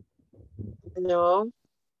no? No.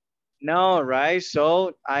 No, right?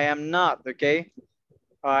 So I am not, okay?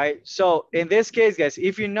 All right. So in this case, guys,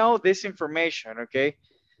 if you know this information, okay?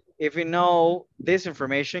 If you know this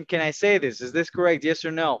information, can I say this? Is this correct? Yes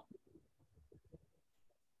or no?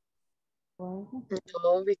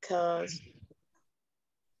 No, because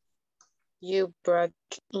you broke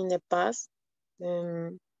in the past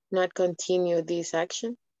and not continue this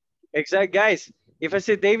action. Exactly, guys. If I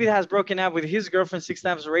say David has broken up with his girlfriend 6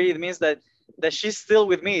 times already, it means that she's still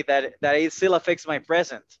with me, that it still affects my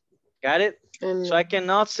present. Got it? So I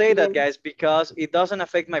cannot say that, guys, because it doesn't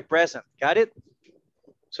affect my present. Got it?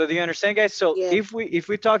 So do you understand, guys? So if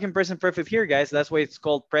we talk in present perfect here, guys, that's why it's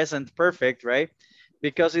called present perfect, right?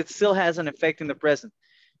 Because it still has an effect in the present.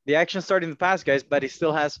 The action started in the past, guys, but it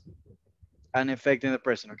still has an effect in the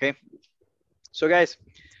present, okay? So guys,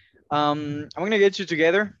 I'm gonna get you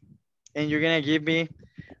together and you're gonna give me,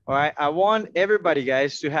 all right, I want everybody,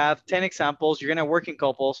 guys, to have 10 examples. You're gonna work in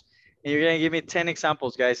couples and you're gonna give me 10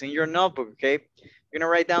 examples, guys, in your notebook, okay? You're gonna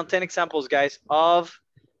write down 10 examples, guys, of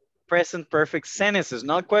present perfect sentences,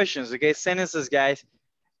 not questions, okay? Sentences, guys,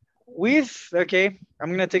 with, okay,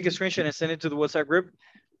 I'm gonna take a screenshot and send it to the WhatsApp group.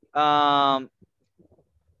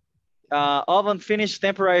 Of unfinished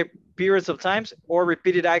temporary periods of times or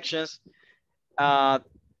repeated actions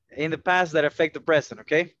in the past that affect the present,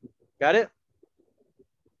 okay? Got it?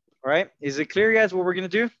 All right, is it clear, guys, what we're gonna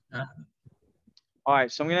do? All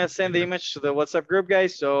right, so I'm gonna send the image to the WhatsApp group,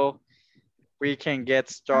 guys, so we can get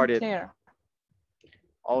started. Clear.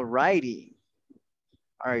 All righty.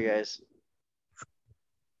 All right, guys.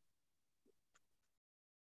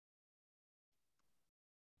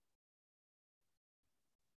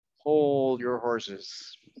 Hold your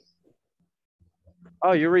horses.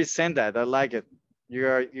 Oh, you already sent that. I like it.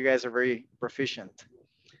 You guys are very proficient.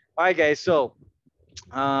 All right, guys. So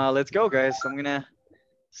let's go, guys. I'm gonna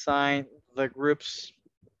sign the groups.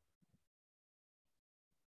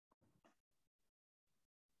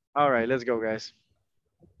 All right, let's go, guys.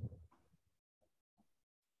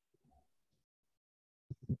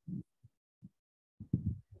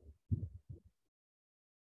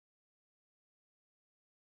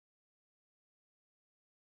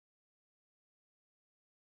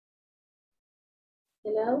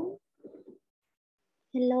 Hello?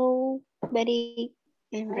 Hello, Betty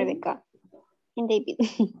and Rebecca and David.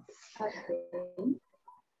 Okay.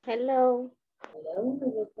 Hello. Hello,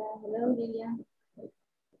 Rebecca. Hello, Lilian.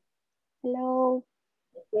 Hello.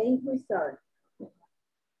 Okay, we start.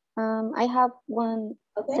 I have one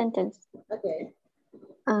sentence. Okay.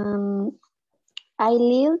 I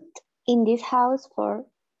lived in this house for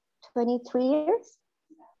 23 years.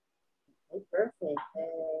 Okay, perfect.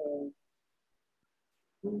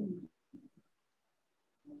 I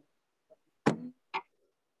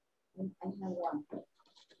have one.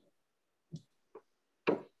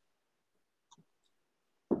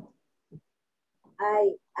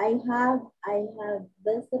 I have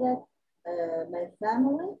visited my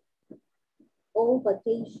family all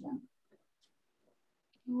vacation.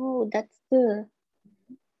 Oh, that's good.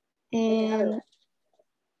 And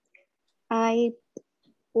I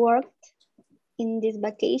worked in this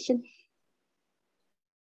vacation.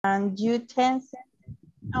 And you tend,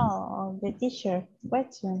 oh, the teacher,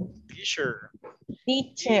 question. Teacher.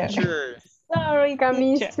 Teacher. Sorry,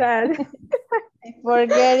 Camille teacher. said. I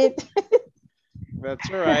forget it. That's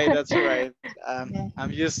all right. That's all right. Yeah.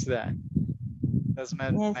 I'm used to that. That's my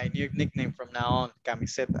new nickname from now on,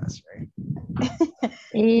 camisetas, right?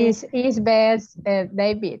 Is best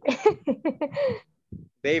David.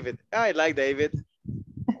 David. I like David.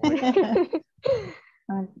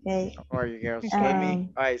 Okay. How are you, girls? Let me.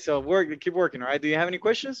 All right, so keep working. All right. Do you have any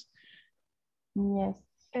questions? Yes.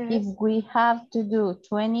 If we have to do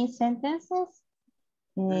 20 sentences,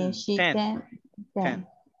 she 10. 10.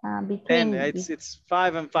 10. Between It's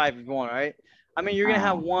 5 and 5 if you want, right? I mean, you're gonna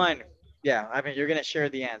have one. Yeah, I mean, you're gonna share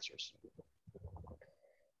the answers.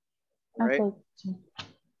 All right.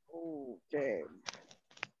 Okay.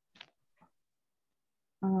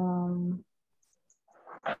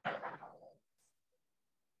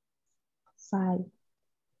 Five.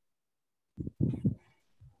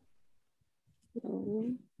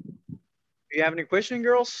 Do you have any question,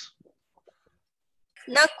 girls?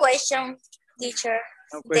 No question, teacher.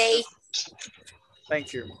 No question.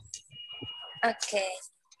 Thank you. Okay.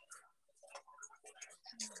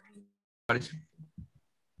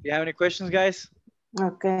 You have any questions, guys?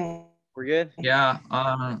 Okay. We're good? Yeah,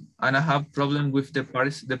 and I have problem with the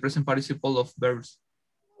present participle of verbs.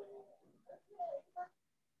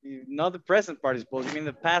 Not the present participles, you mean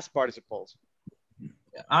the past participles.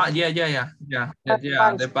 Yeah.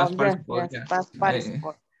 The past participle, Yes, past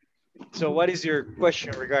participle. So what is your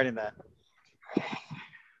question regarding that?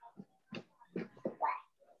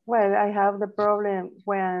 Well, I have the problem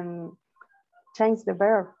when change the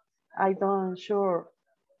verb. I don't sure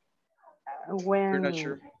when. You're not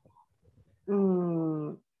sure?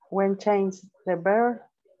 When change the verb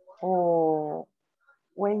or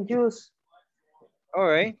when use. All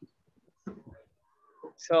right.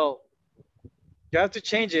 So you have to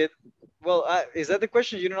change it. Well, is that the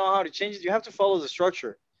question? You don't know how to change it? You have to follow the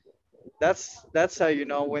structure. That's how you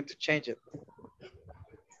know when to change it.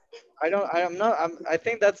 I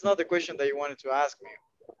think that's not the question that you wanted to ask me.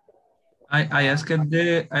 I asked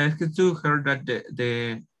to her that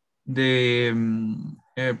the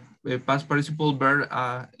past participle verb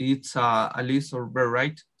it's a list or verb,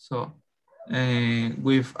 right? So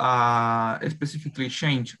with specifically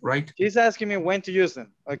change, right? She's asking me when to use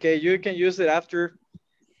them. Okay, you can use it after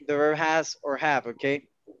the verb has or have. Okay.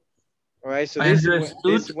 All right. So this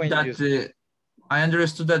is when you use it. I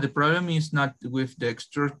understood that the problem is not with the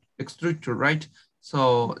structure, right?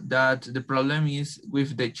 So that the problem is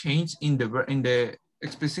with the change in the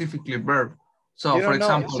specifically verb. So for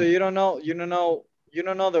example, so you don't know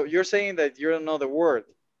you're saying that you don't know the word.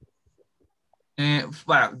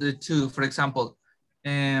 Well, the two, for example, she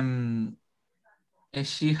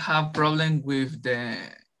have problem with the,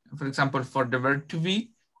 for example, for the verb to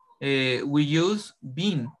be, we use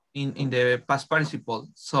been in the past participle.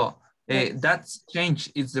 So that's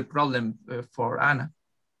change is the problem for Anna.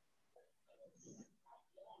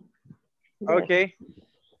 Okay.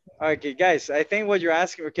 Okay, guys, I think what you're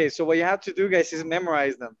asking, okay, so what you have to do, guys, is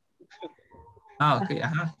memorize them. Okay,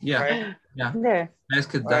 yeah, right? Yeah.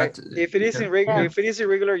 Ask that. Right. If it is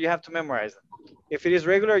irregular, you have to memorize them. If it is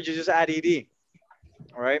regular, you just add ed.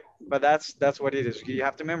 All right, but that's what it is. You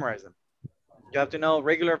have to memorize them. You have to know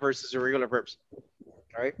regular versus irregular verbs.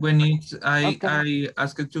 All right. When it's, I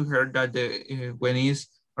asked to her that when it's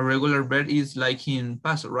a regular verb is like in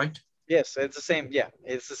past, right? Yes, it's the same. Yeah,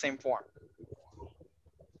 it's the same form.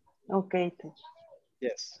 Okay.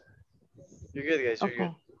 Yes. You're good, guys. You're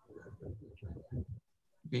good.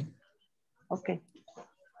 Okay. Okay.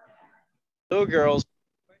 Hello, girls.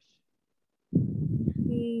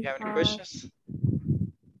 You have any questions?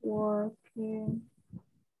 Working.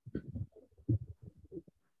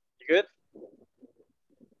 You good?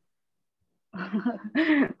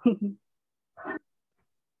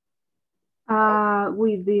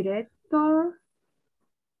 With director.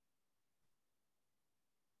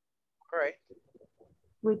 All right.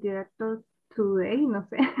 With director today, no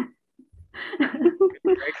sé.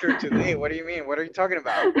 Director today, what do you mean? What are you talking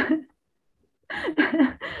about?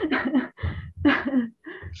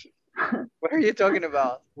 What are you talking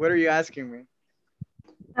about? What are you asking me?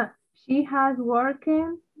 She has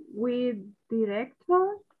working with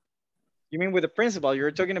director. You mean with the principal?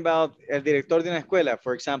 You're talking about el director de una escuela,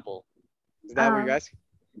 for example. Is that what you're asking?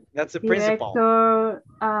 That's the principal. Director.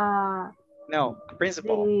 No,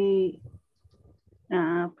 principal.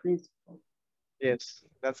 Principal. Yes,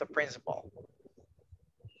 that's a principal.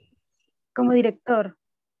 Como director.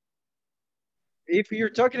 If you're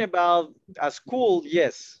talking about a school,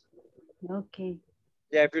 yes. Okay.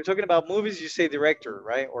 Yeah, if you're talking about movies, you say director,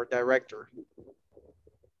 right? Or director.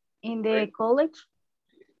 In the college?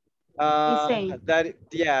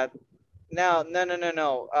 Yeah. No.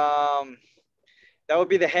 That would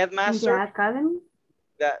be the headmaster. In the academy?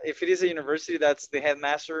 That if it is a university, that's the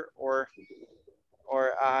headmaster, or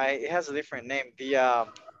it has a different name. The oh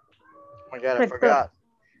my God, I forgot.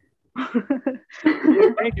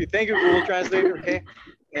 Thank you, Google Translator. Okay.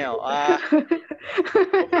 Now,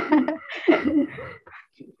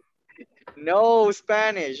 no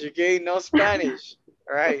Spanish. Okay, no Spanish.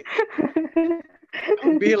 All right.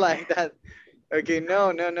 Don't be like that. Okay,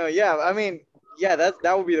 no. Yeah, I mean, yeah,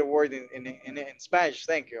 that would be the word in Spanish.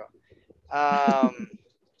 Thank you. I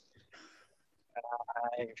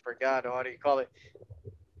forgot how do you call it.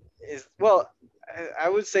 I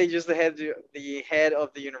would say just the head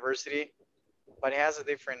of the university, but it has a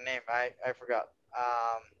different name. I forgot.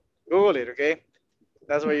 Google it, okay?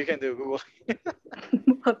 That's what you can do. Google.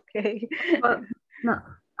 Okay. Well, no.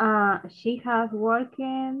 She has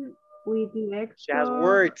working with director. She has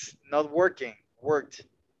worked, not working. Worked.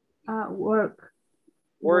 Work.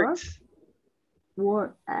 Worked.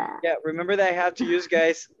 Work. Yeah, remember that I have to use,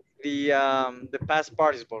 guys, the past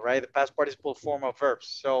participle, right? The past participle form of verbs.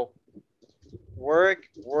 So Work,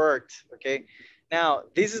 worked, okay? Now,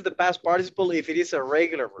 this is the past participle if it is a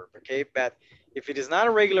regular verb, okay? But if it is not a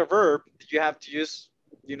regular verb, you have to use,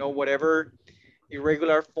 you know, whatever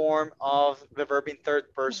irregular form of the verb in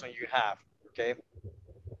third person you have, okay?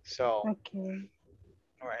 So, Okay.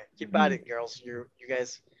 all right, keep at it, girls. You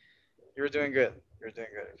guys, you're doing good. You're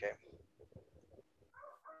doing good, okay?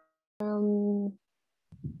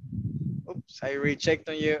 Oops, I rechecked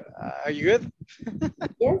on you. Are you good?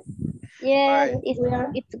 Yes. Yeah,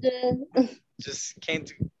 right. it's good. Just came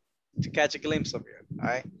to catch a glimpse of you, all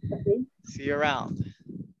right? Okay. See you around.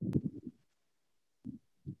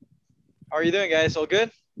 How are you doing, guys? All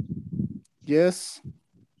good? Yes.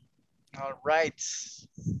 All right.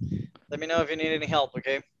 Let me know if you need any help,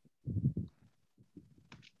 okay?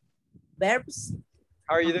 Verbs.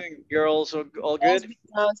 How are you doing, girls? All Yes, good?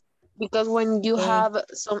 because when you have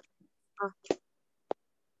some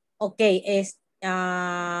Okay,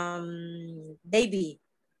 David.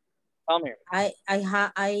 Tell me. I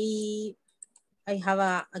have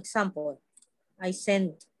an example. I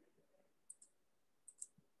sent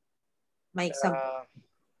my example.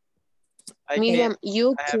 Miriam,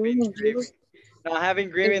 you I have can engraving. use No, I have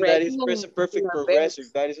engraving that is present perfect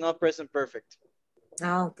progressive. That is not present perfect.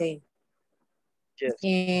 Ah, okay. Yes.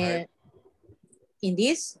 Right. In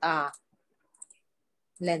this,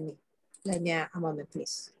 let me a moment,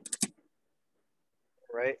 please.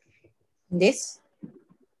 Right. In this.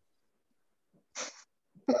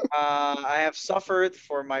 I have suffered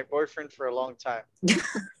for my boyfriend for a long time.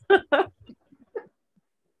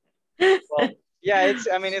 Well, yeah,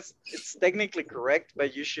 it's technically correct,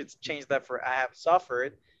 but you should change that for I have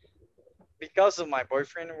suffered because of my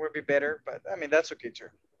boyfriend would be better, but I mean that's okay too,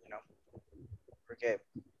 you know. Okay.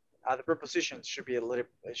 The prepositions should be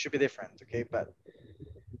different, okay, but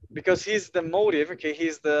because he's the motive, okay,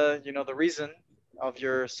 he's the, you know, the reason of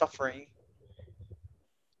your suffering.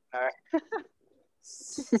 All right.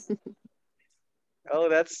 Oh,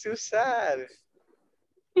 that's too sad.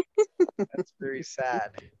 That's very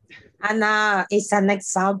sad. Ana, it's an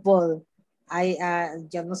example.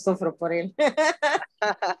 Yo no sufro por él.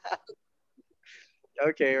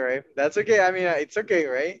 Okay, right. That's okay. I mean, it's okay,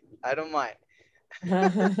 right? I don't mind.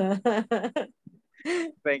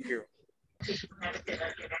 Thank you.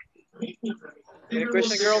 Any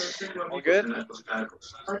question, girls? All good?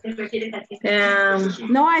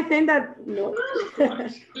 No, I think that no.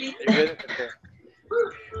 You good? Okay.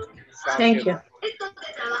 Thank you.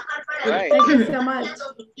 All right. Thank you so much.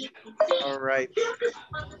 All right.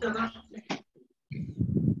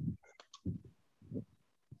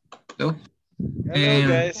 Hello. Hello,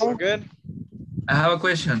 guys. All good? I have a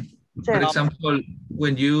question. For example,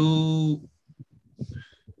 when you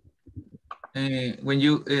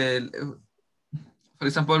for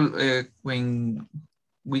example, when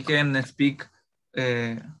we can speak,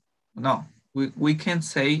 no, we can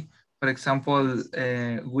say, for example,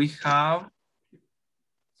 we have,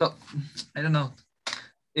 so I don't know,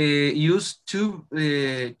 use two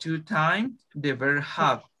times the verb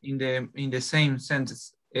have in the same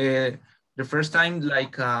sentence. The first time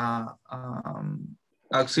like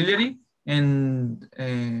auxiliary, and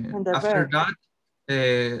after verb. that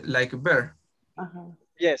like a verb.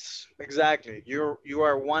 Yes, exactly. You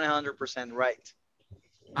are 100% right.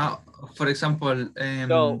 For example,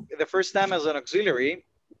 so the first time as an auxiliary,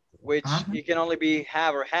 which it can only be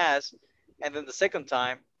have or has, and then the second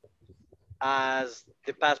time as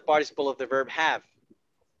the past participle of the verb have.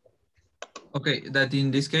 Okay, that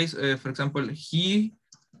in this case, for example, he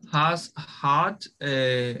has had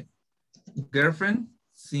a girlfriend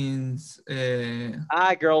since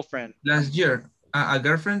girlfriend last year. A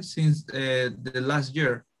girlfriend since the last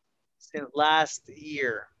year. Since last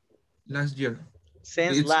year. Last year.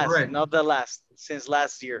 Since it's last, correct. not the last. Since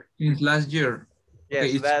last year. Since last year. Yes,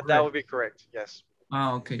 okay, that would be correct. Yes.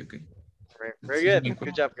 Okay. Right. Very good.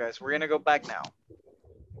 Good job, guys. We're gonna go back now.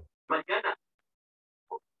 Mañana.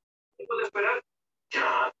 ¿Puedo esperar?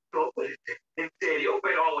 Ya, no, pues, en serio,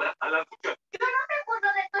 pero ahora a la fucha. Yo no me acuerdo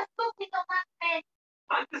de tu estúpido Matmen.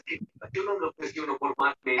 Antes sí, yo no lo presiono por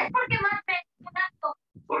Matmen. Es porque Matmen es un acto.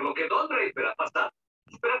 Por lo que Don Rey espera pasar.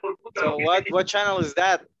 Espera por puta. So what channel is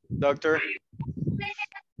that, doctor?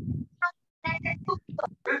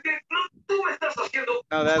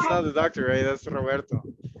 No, that's not the doctor, right? That's Roberto.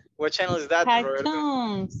 What channel is that,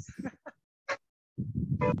 Cartoons.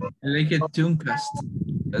 I like it Tooncast.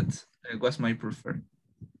 That was my preferred.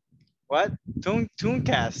 What?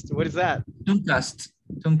 Tooncast? What is that? Tooncast.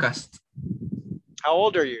 How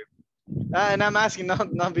old are you? And I'm asking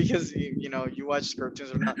not because you know you watch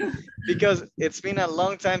cartoons or not, because it's been a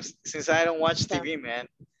long time since I don't watch TV, man.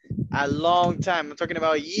 A long time. I'm talking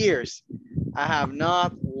about years. I have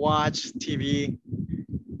not watched TV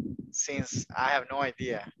since I have no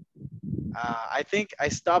idea. I think I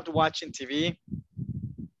stopped watching TV.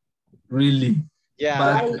 Really? Yeah, I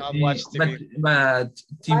But have not watched TV. but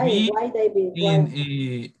Why, TV David?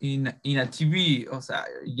 Why? in a TV, o sea,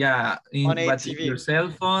 yeah, On a but in TV. your cell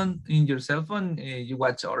phone, you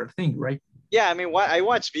watch other thing, right? Yeah, I mean, I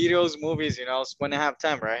watch videos, movies, you know, when I have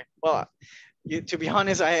time, right? Well, to be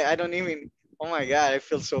honest, I don't even. Oh my God, I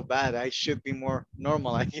feel so bad. I should be more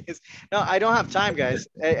normal, I guess. No, I don't have time, guys.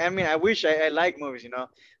 I mean, I wish I like movies, you know.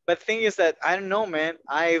 But thing is that I don't know, man.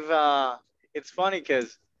 It's funny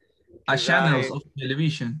because Channels I of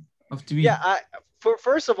television, of yeah, TV.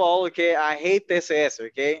 first of all, okay, I hate TCS,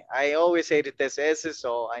 okay? I always hated TCS,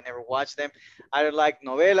 so I never watched them. I don't like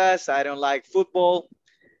novelas. I don't like football.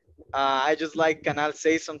 I just like Canal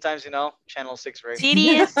 6 sometimes, you know, Channel 6, right?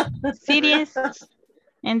 Series, series,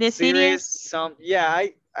 and the Series, series. yeah,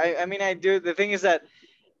 I mean, I do. The thing is that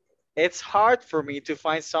it's hard for me to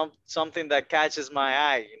find something that catches my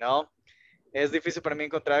eye, you know? Es difícil para mí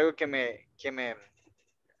encontrar algo que me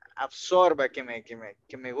absorba, que me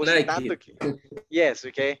guste Like tanto. it. Yes,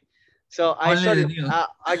 okay. So I Only the started, news.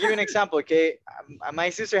 I'll give you an example, okay? My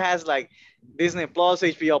sister has like Disney Plus,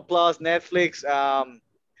 HBO Plus, Netflix,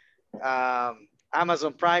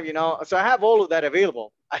 Amazon Prime, you know? So I have all of that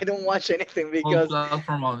available. I don't watch anything All because,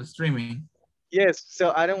 platform of streaming. yes,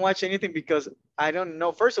 so I don't watch anything because I don't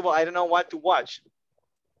know. First of all, I don't know what to watch.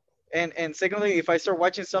 And secondly, if I start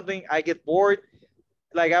watching something, I get bored.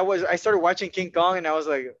 Like I started watching King Kong and I was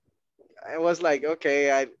like,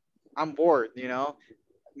 okay, I'm bored, you know?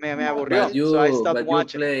 Me aburrió. So I stopped But you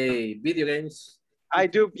watching it. play video games. I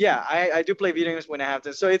do, yeah, I do play video games when I have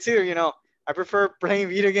to. So it's either, you know, I prefer playing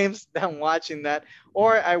video games than watching that.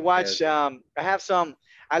 Or I watch, Yes. I have some,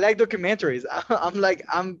 I like documentaries.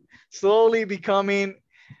 I'm slowly becoming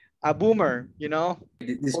a boomer, you know?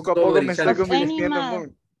 Poco a poco Discovery me estoy Of Channel. convirtiendo en animal.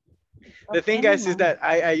 boomer. The Of thing, guys, is animal. that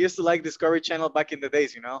I used to like Discovery Channel back in the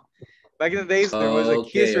days, you know? Back in the days, there was like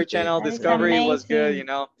Okay, History okay. Channel, That is Discovery was good, you amazing.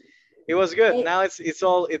 know? It was good. Hey, Now it's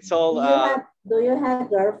all, do you have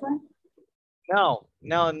girlfriend? no,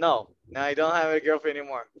 I don't have a girlfriend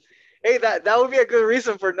anymore. Hey, that would be a good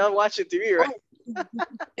reason for not watching TV, right?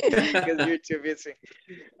 Because you're too busy.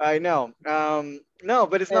 I know. No,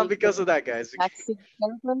 but it's not because of that, guys.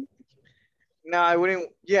 No, I wouldn't.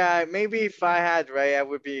 Yeah, maybe if I had, right, I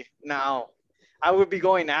would be. No, I would be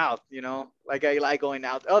going out. You know, like I like going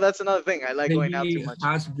out. Oh, that's another thing. I like going out too Maybe much.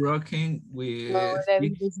 has broken with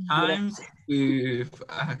 6 times with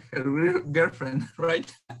her girlfriend,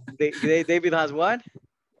 right? David has what?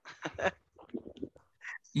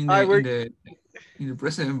 In All right, the we're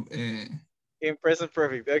present in present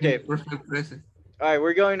perfect. in Okay. the perfect present. All right,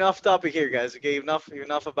 we're going off topic here, guys. Okay,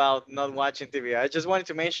 enough about not watching TV. I just wanted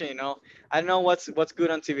to mention, you know, I don't know what's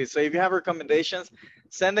good on TV. So if you have recommendations,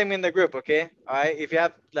 send them in the group. Okay. All right. If you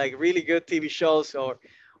have like really good TV shows or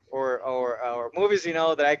movies, you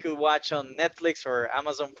know, that I could watch on Netflix or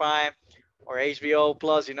Amazon Prime or HBO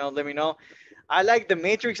Plus, you know, let me know. I like The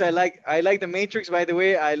Matrix. I like The Matrix. By the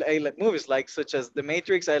way, I like movies like such as The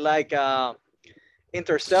Matrix. I like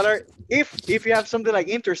Interstellar. If you have something like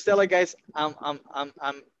Interstellar, guys, I'm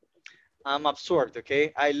absorbed.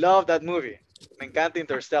 Okay, I love that movie. Me encanta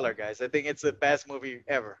Interstellar, guys. I think it's the best movie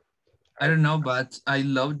ever. I don't know, but I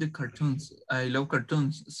love the cartoons. I love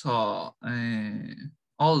cartoons, so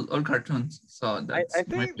all cartoons. So I that's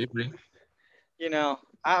my think, favorite. you know,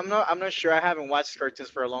 I'm not sure. I haven't watched cartoons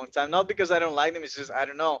for a long time. Not because I don't like them. It's just I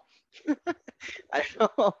don't know. I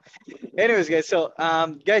don't know. Anyways, guys. So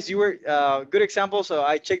guys, you were good example. So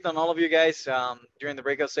I checked on all of you guys during the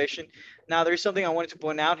breakout session. Now there's something I wanted to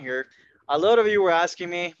point out here. A lot of you were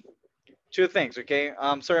asking me two things. Okay.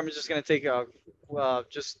 Sorry, I'm just gonna take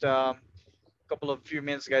just a couple of few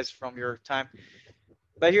minutes, guys, from your time.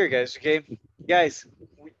 But here, guys. Okay, guys.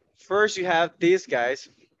 First, you have these guys.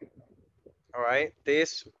 All right,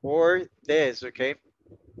 this or this. Okay,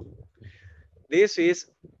 this is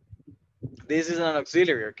an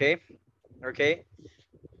auxiliary. Okay.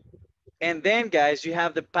 And then, guys, you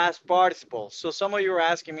have the past participle. So some of you are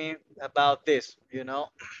asking me about this. You know,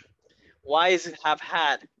 why is it have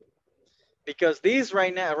had? Because these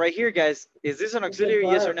right now, right here, guys, is this an It's a auxiliary?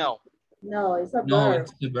 Yes or verb. no? No, it's a No, verb.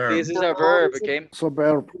 it's the This verb. is a verb. Okay. So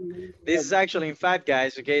verb. This is actually, in fact,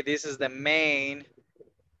 guys. Okay, this is the main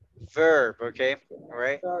verb. Okay. All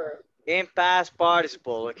right. Verb. In past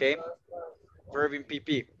participle. Okay. Verb in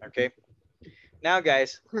PP. Okay. Now,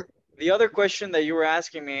 guys, the other question that you were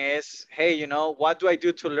asking me is, hey, you know, what do I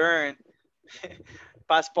do to learn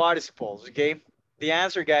past participles? Okay. The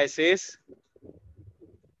answer, guys, is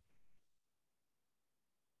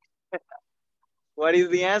What is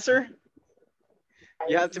the answer?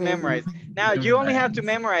 You have to memorize. Now, you only have to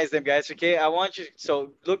memorize them, guys, okay? I want you,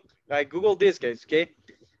 so look, I Google this, guys, okay?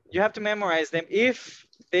 You have to memorize them if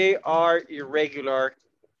they are irregular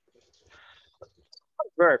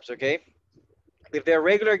verbs, okay? If they're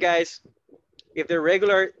regular, guys, if they're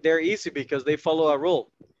regular, they're easy because they follow a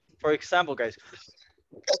rule. For example, guys,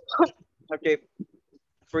 okay,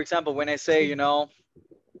 for example, when I say, you know,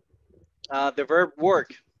 the verb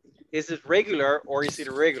work, is it regular or is it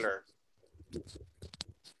irregular?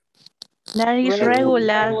 That is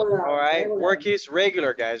regular. All right, work is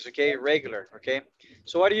regular, guys, okay, regular, okay?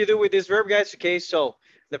 So what do you do with this verb, guys? Okay, so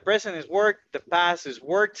the present is work, the past is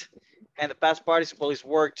worked, and the past participle is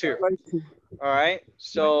worked too. All right,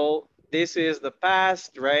 so this is the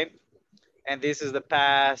past, right? And this is the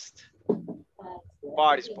past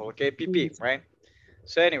participle, okay, PP, right?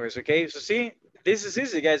 So anyways, okay, so see, this is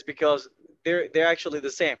easy, guys, because they're actually the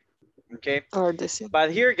same, okay? Or the same.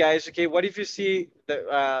 But here, guys, okay, what if you see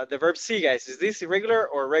the verb see, guys? Is this irregular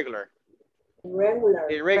or regular? Irregular.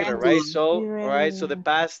 Irregular, right? So, all right, so the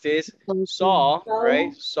past is saw,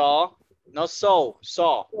 right? Saw, not saw,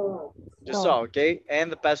 just saw, okay?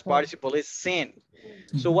 And the past participle is seen.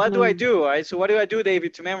 So what do I do, all right? So what do I do,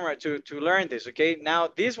 David, to memorize, to learn this, okay? Now,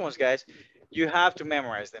 these ones, guys, you have to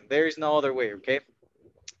memorize them. There is no other way, okay?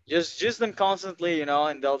 Just use them constantly, you know,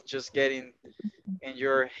 and they'll just get in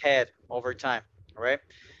your head over time, all right?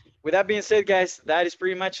 With that being said, guys, that is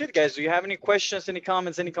pretty much it, guys. Do you have any questions, any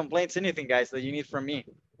comments, any complaints, anything, guys, that you need from me?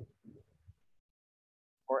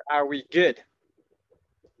 Or are we good?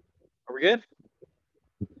 Are we good?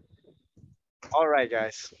 All right,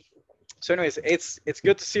 guys. So anyways, it's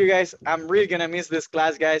good to see you guys. I'm really gonna miss this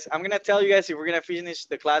class, guys. I'm gonna tell you guys if we're gonna finish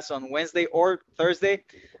the class on Wednesday or Thursday.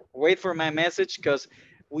 Wait for my message because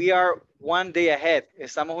we are one day ahead.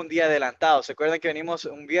 Estamos un día adelantados. ¿Se acuerdan que venimos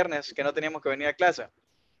un viernes que no teníamos que venir a clase?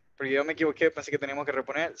 Porque yo me equivoqué, pensé que teníamos que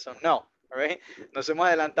reponer. So no, all right? Nos hemos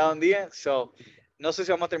adelantado un día. So no sé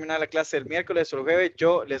si vamos a terminar la clase el miércoles o el jueves.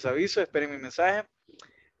 Yo les aviso, esperen mi mensaje.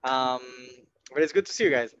 But it's good to see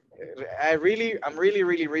you guys. I'm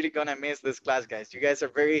really gonna miss this class, guys. You guys are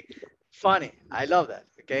very funny. I love that.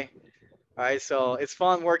 Okay. All right. So it's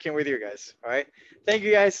fun working with you guys. All right. Thank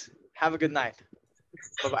you, guys. Have a good night.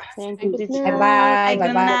 Bye bye. Thank you, teacher. Bye bye.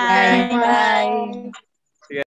 Good Bye bye. night. Bye.